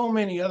so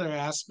many other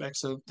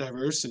aspects of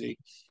diversity.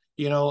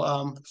 You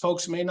know,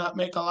 folks may not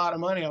make a lot of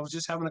money. I was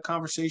just having a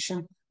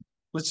conversation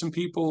with some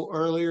people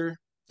earlier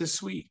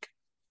this week.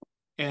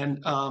 And,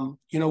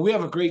 you know, we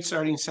have a great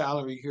starting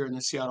salary here in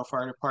the Seattle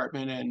Fire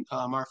Department. And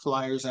our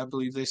flyers, I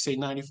believe they say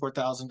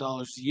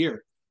 $94,000 a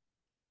year.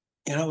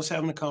 And I was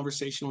having a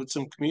conversation with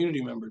some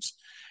community members.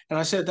 And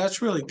I said,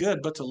 that's really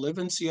good. But to live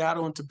in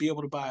Seattle and to be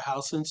able to buy a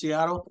house in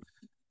Seattle,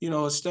 you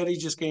know, a study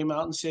just came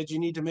out and said you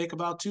need to make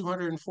about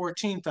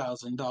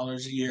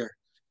 $214,000 a year.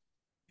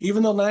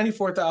 Even though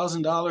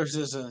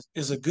 $94,000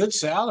 is a good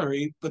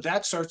salary, but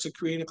that starts to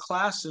create a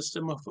class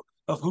system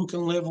of who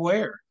can live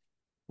where.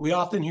 We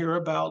often hear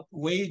about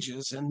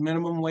wages, and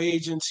minimum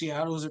wage in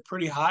Seattle is a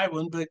pretty high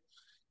one, but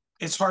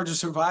it's hard to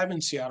survive in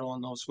Seattle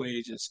on those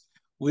wages.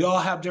 We all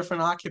have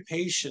different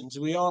occupations.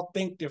 We all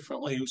think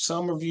differently.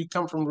 Some of you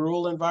come from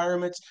rural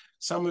environments.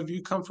 Some of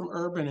you come from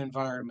urban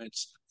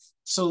environments.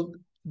 So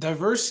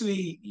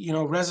diversity, you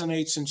know,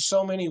 resonates in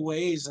so many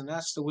ways, and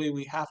that's the way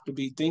we have to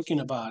be thinking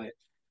about it.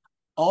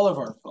 All of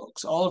our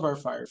folks, all of our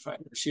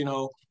firefighters, you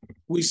know,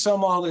 we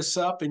sum all this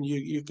up and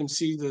you can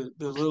see the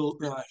little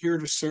here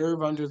to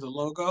serve under the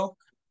logo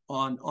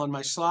on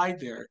my slide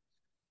there.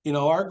 You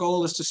know, our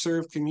goal is to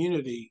serve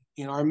community.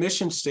 You know, our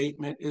mission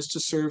statement is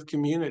to serve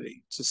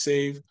community, to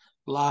save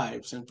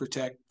lives and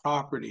protect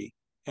property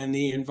and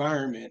the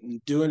environment and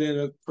do it in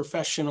a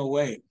professional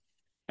way.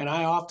 And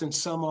I often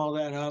sum all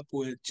that up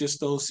with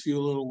just those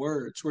few little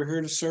words. We're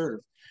here to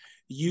serve.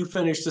 You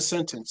finish the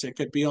sentence. It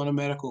could be on a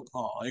medical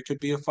call. It could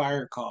be a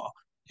fire call.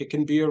 It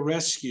can be a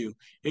rescue.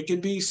 It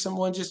could be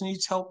someone just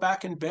needs help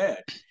back in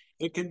bed.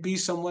 It could be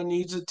someone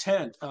needs a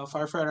tent.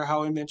 Firefighter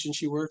Howie mentioned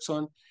she works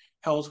on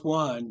Health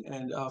One,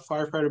 and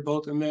firefighter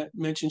both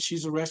mentioned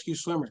she's a rescue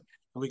swimmer.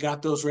 We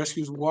got those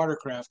rescue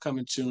watercraft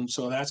coming soon,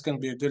 so that's going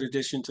to be a good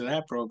addition to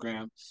that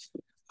program.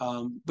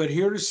 But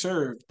here to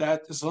serve,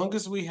 that as long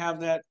as we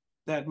have that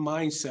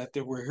mindset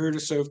that we're here to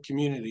serve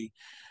community,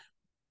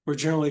 we're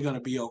generally going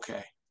to be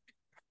okay.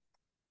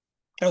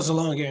 That was a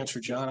long answer,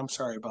 John. I'm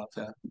sorry about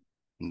that.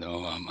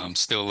 No, I'm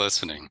still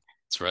listening.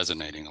 It's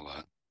resonating a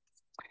lot.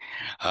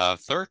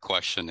 Third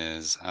question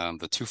is,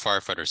 the two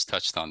firefighters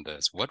touched on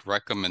this. What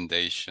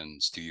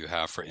recommendations do you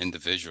have for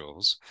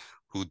individuals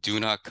who do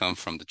not come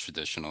from the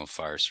traditional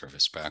fire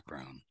service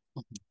background?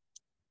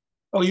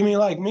 Oh, you mean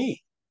like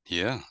me?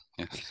 Yeah.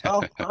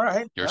 Oh, all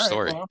right. Your All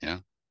story, right. yeah.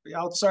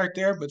 I'll start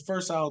there, but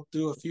first I'll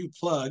do a few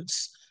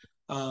plugs.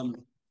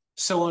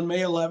 So on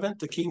May 11th,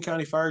 the King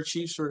County Fire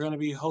Chiefs are going to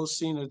be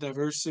hosting a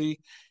diversity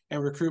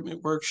and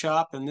recruitment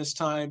workshop, and this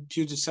time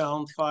Puget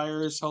Sound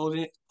Fire is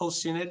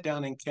hosting it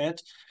down in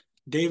Kent.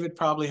 David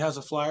probably has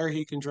a flyer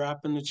he can drop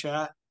in the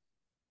chat,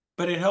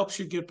 but it helps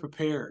you get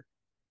prepared.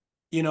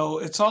 You know,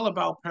 it's all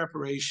about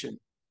preparation.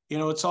 You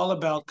know, it's all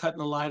about cutting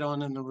the light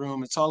on in the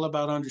room. It's all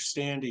about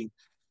understanding.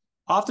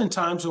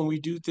 Oftentimes when we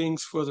do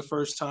things for the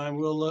first time,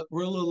 we're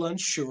a little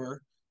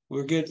unsure.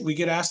 We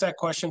get asked that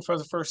question for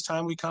the first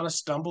time. We kind of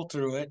stumble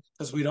through it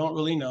because we don't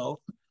really know.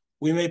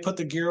 We may put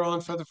the gear on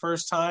for the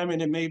first time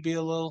and it may be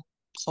a little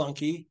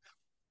clunky.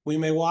 We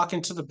may walk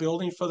into the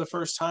building for the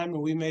first time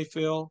and we may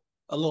feel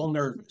a little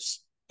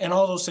nervous. And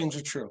all those things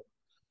are true.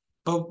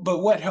 But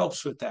what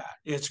helps with that?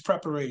 It's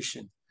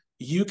preparation.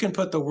 You can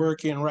put the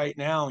work in right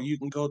now. You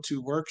can go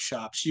to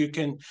workshops. You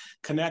can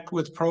connect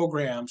with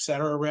programs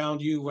that are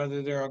around you,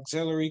 whether they're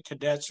auxiliary,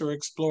 cadets, or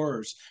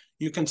explorers.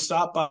 You can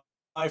stop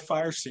by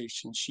fire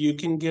stations. You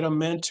can get a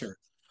mentor.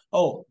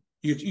 Oh,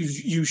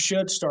 you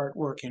should start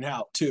working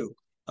out too.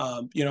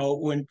 You know,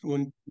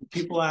 when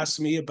people ask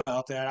me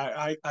about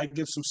that, I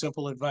give some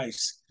simple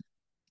advice.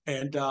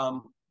 And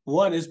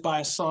one is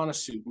buy a sauna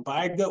suit and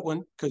buy a good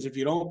one, because if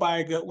you don't buy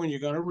a good one, you're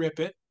going to rip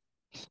it.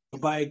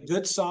 Buy a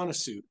good sauna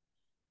suit.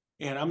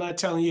 And I'm not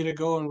telling you to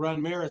go and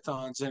run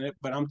marathons in it,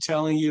 but I'm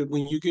telling you,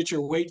 when you get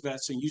your weight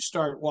vest and you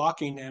start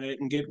walking in it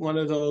and get one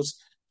of those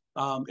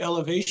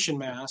elevation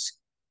masks,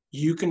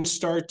 you can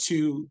start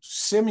to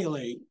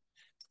simulate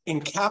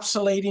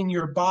encapsulating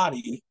your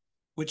body,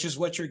 which is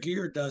what your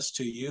gear does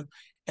to you,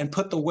 and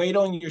put the weight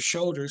on your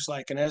shoulders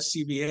like an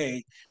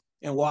SCBA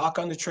and walk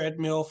on the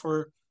treadmill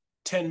for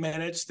 10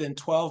 minutes, then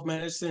 12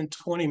 minutes, then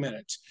 20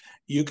 minutes.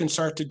 You can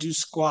start to do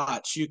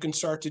squats. You can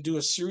start to do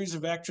a series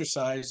of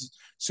exercises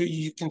so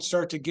you can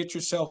start to get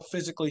yourself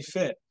physically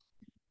fit.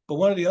 But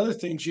one of the other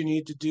things you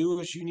need to do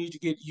is you need to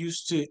get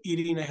used to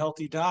eating a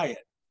healthy diet.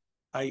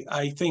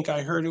 I think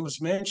I heard it was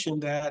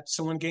mentioned that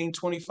someone gained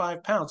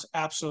 25 pounds.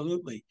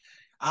 Absolutely.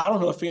 I don't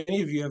know if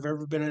any of you have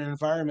ever been in an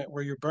environment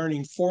where you're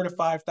burning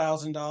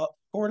 4,000 to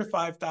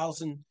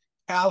 5,000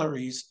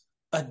 calories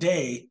a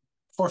day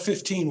for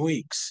 15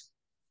 weeks.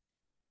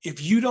 If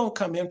you don't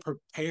come in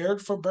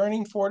prepared for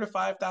burning 4,000 to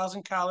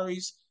 5,000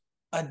 calories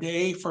a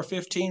day for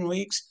 15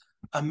 weeks,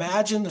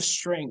 imagine the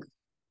strength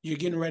you're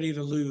getting ready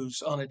to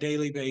lose on a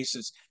daily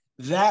basis.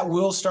 That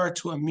will start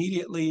to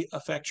immediately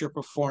affect your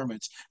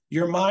performance.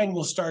 Your mind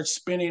will start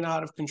spinning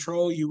out of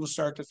control. You will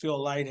start to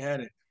feel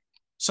lightheaded.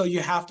 So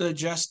you have to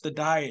adjust the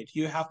diet.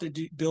 You have to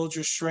build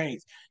your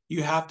strength.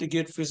 You have to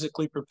get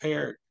physically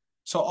prepared.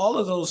 So all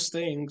of those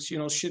things, you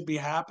know, should be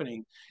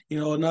happening. You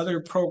know,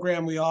 another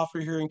program we offer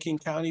here in King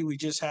County, we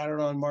just had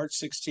it on March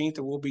 16th,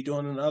 and we'll be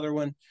doing another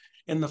one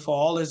in the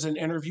fall, is an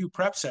interview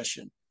prep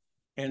session.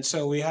 And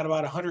so we had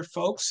about 100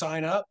 folks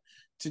sign up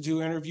to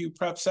do interview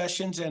prep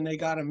sessions, and they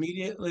got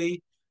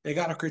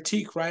a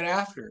critique right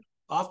after.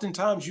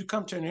 Oftentimes you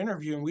come to an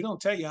interview and we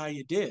don't tell you how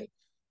you did.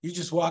 You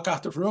just walk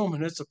out the room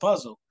and it's a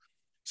puzzle.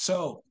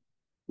 So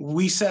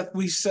we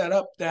set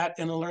up that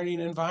in a learning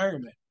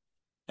environment.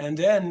 And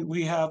then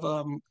we have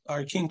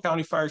our King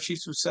County Fire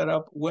Chiefs who set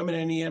up Women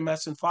in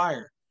EMS and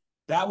Fire.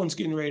 That one's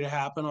getting ready to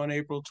happen on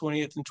April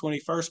 20th and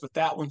 21st, but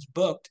that one's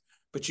booked,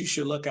 but you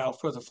should look out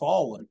for the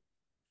fall one.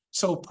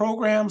 So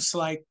programs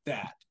like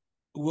that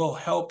will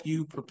help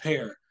you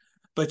prepare,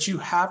 but you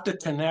have to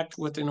connect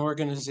with an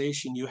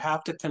organization. You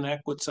have to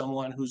connect with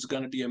someone who's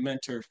going to be a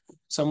mentor,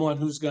 someone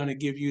who's going to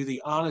give you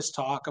the honest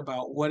talk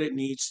about what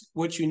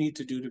you need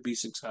to do to be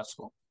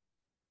successful.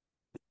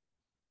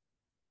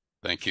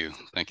 Thank you.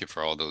 Thank you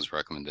for all those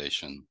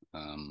recommendations.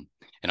 And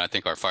I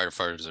think our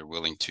firefighters are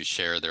willing to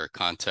share their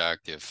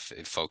contact if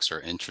folks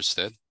are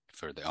interested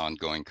for the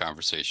ongoing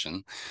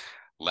conversation.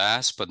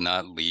 Last but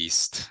not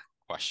least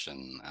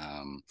question.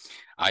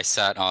 I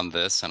sat on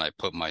this and I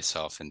put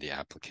myself in the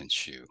applicant's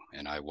shoe,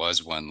 and I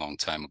was one long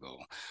time ago.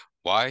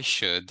 Why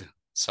should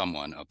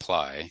someone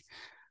apply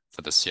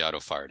for the Seattle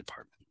Fire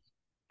Department?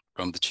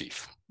 From the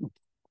chief.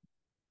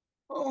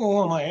 Oh,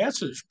 well, my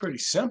answer is pretty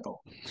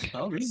simple.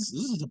 Well, this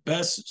is the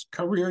best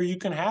career you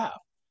can have.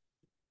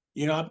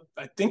 You know,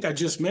 I think I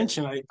just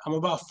mentioned I'm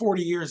about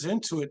 40 years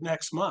into it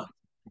next month.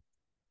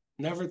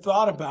 Never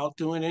thought about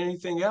doing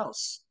anything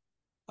else.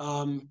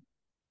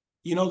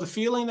 You know, the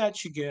feeling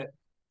that you get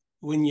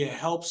when you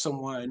help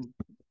someone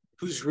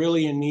who's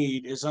really in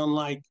need is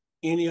unlike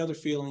any other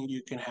feeling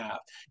you can have.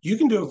 You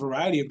can do a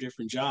variety of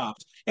different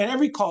jobs, and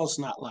every call's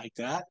not like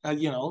that.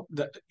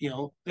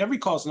 Every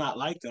call's not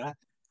like that,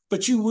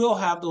 but you will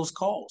have those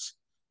calls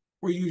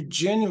where you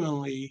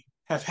genuinely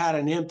have had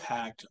an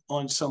impact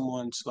on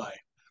someone's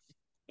life.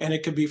 And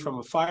it could be from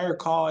a fire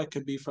call, it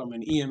could be from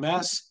an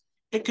EMS,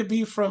 it could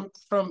be from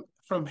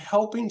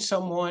helping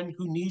someone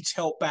who needs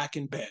help back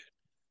in bed.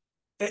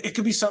 It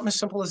could be something as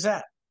simple as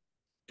that.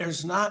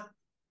 There's not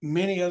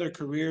many other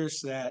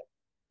careers that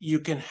you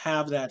can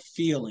have that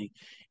feeling,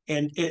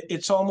 and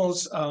it's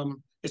almost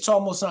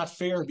not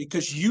fair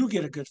because you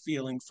get a good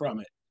feeling from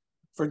it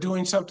for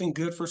doing something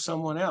good for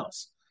someone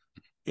else.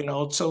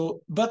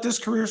 So but this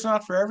career is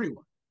not for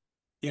everyone,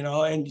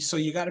 and so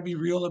you got to be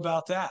real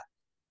about that.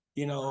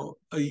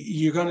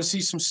 You're going to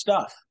see some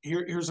stuff.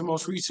 Here's the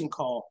most recent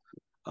call,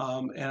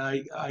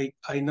 and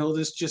I know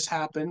this just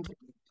happened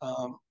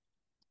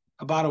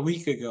about a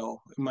week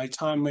ago. My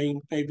time may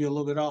be a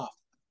little bit off.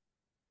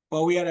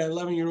 Well, we had an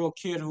 11-year-old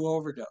kid who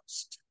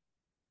overdosed.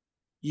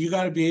 You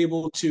got to be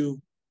able to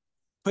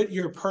put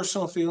your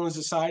personal feelings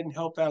aside and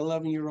help that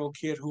 11-year-old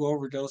kid who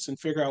overdosed and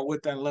figure out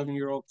what that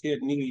 11-year-old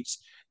kid needs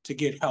to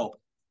get help.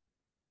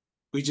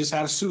 We just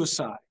had a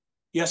suicide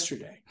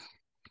yesterday.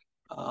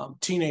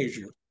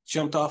 Teenager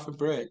jumped off a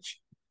bridge.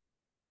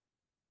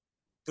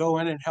 Go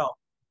in and help.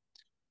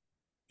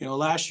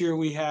 Last year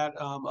we had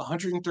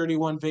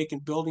 131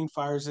 vacant building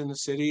fires in the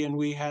city, and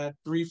we had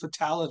 3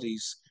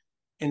 fatalities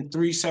in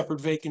 3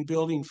 separate vacant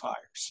building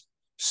fires.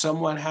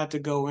 Someone had to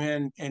go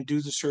in and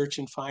do the search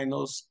and find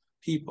those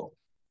people.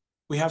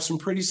 We have some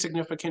pretty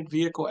significant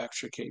vehicle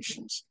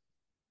extrications.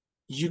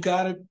 You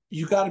gotta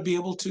be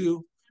able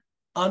to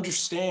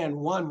understand,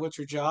 one, what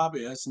your job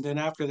is, and then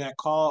after that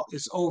call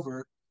is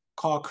over,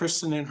 call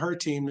Kristen and her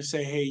team to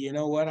say, hey, you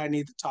know what? I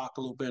need to talk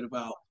a little bit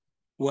about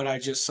what I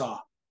just saw.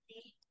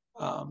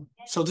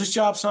 So this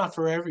job's not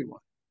for everyone,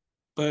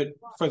 but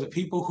for the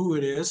people who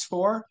it is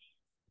for,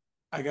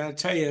 I got to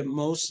tell you,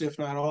 most, if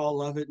not all,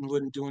 love it and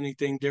wouldn't do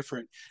anything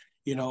different.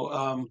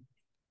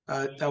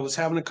 I was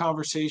having a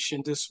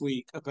conversation this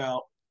week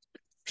about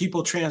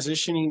people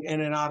transitioning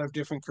in and out of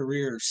different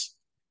careers.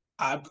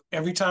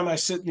 Every time I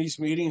sit in these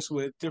meetings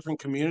with different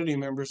community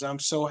members, I'm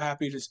so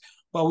happy to,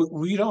 well,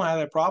 we don't have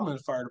that problem in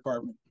the fire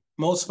department.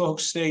 Most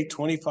folks stay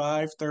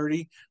 25,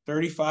 30,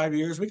 35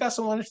 years. We got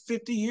someone at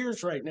 50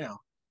 years right now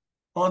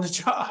on the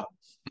job.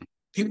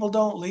 People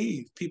don't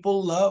leave.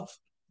 People love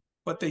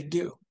what they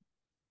do.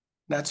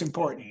 That's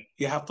important.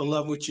 You have to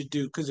love what you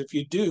do, because if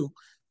you do,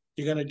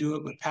 you're going to do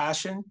it with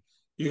passion.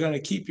 You're going to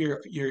keep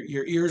your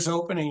ears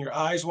open and your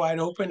eyes wide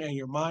open and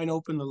your mind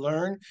open to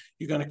learn.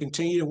 You're going to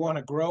continue to want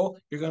to grow.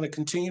 You're going to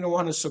continue to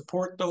want to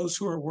support those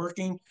who are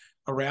working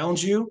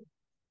around you.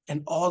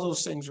 And all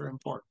those things are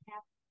important.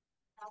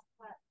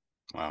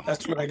 Wow.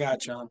 That's what I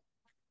got, John.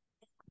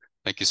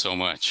 Thank you so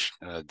much.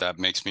 That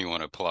makes me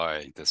want to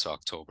apply this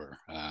October.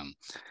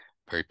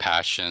 Very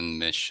passion,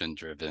 mission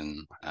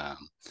driven.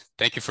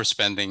 Thank you for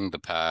spending the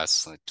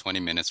past 20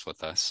 minutes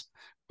with us.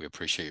 We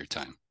appreciate your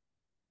time.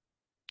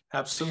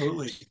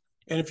 Absolutely.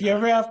 And if you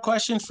ever have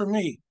questions for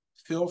me,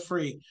 feel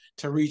free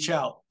to reach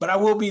out. But I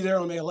will be there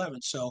on May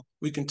 11th, so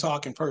we can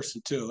talk in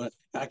person too.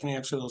 I can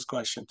answer those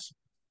questions.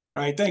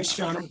 All right. Thanks,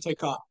 John. I'm going to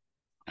take off.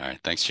 All right.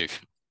 Thanks,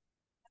 Chief.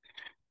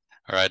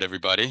 All right,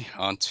 everybody,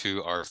 on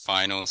to our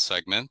final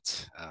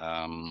segment.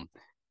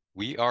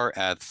 We are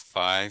at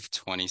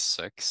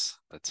 5:26.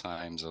 The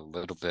time's a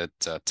little bit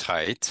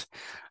tight.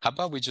 How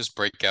about we just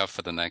break out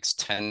for the next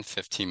 10,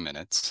 15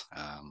 minutes,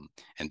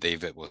 and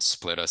David will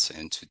split us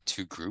into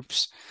 2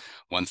 groups,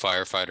 one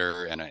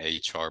firefighter and an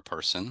HR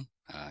person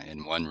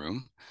in one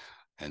room,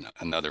 and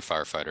another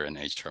firefighter and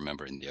HR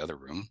member in the other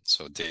room.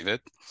 So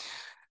David,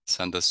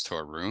 send us to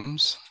our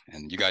rooms,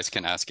 and you guys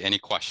can ask any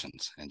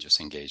questions and just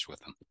engage with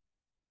them.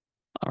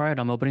 All right,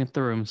 I'm opening up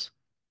the rooms.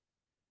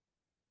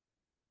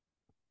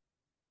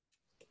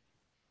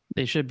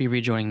 They should be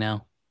rejoining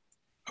now.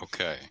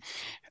 Okay.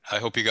 I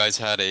hope you guys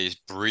had a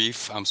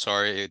brief, I'm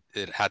sorry,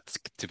 it had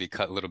to be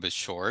cut a little bit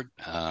short.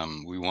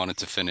 We wanted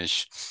to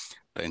finish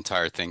the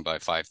entire thing by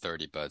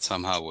 5:30, but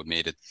somehow we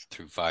made it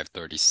through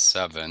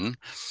 5:37.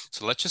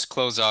 So let's just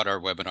close out our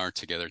webinar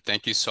together.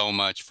 Thank you so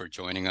much for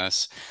joining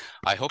us.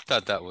 I hope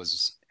that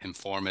was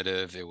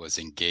informative. It was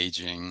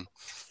engaging.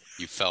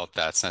 You felt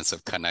that sense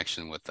of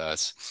connection with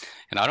us.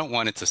 And I don't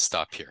want it to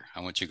stop here. I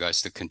want you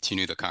guys to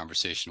continue the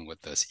conversation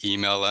with us.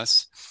 Email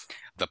us.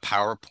 The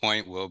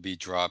PowerPoint will be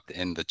dropped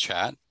in the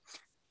chat.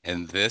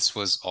 And this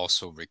was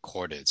also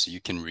recorded. So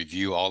you can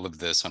review all of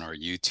this on our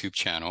YouTube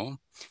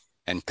channel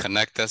and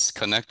connect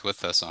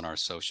with us on our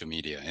social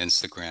media,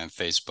 Instagram,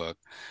 Facebook,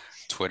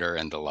 Twitter,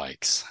 and the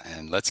likes.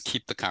 And let's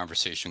keep the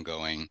conversation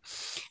going.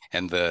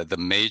 And the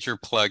major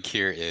plug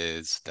here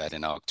is that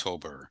in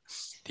October,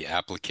 the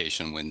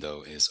application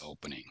window is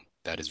opening.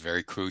 That is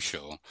very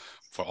crucial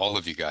for all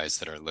of you guys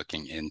that are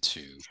looking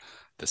into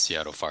the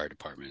Seattle Fire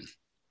Department.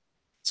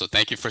 So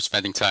thank you for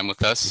spending time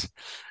with us.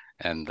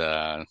 And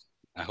I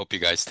hope you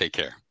guys take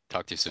care.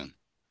 Talk to you soon.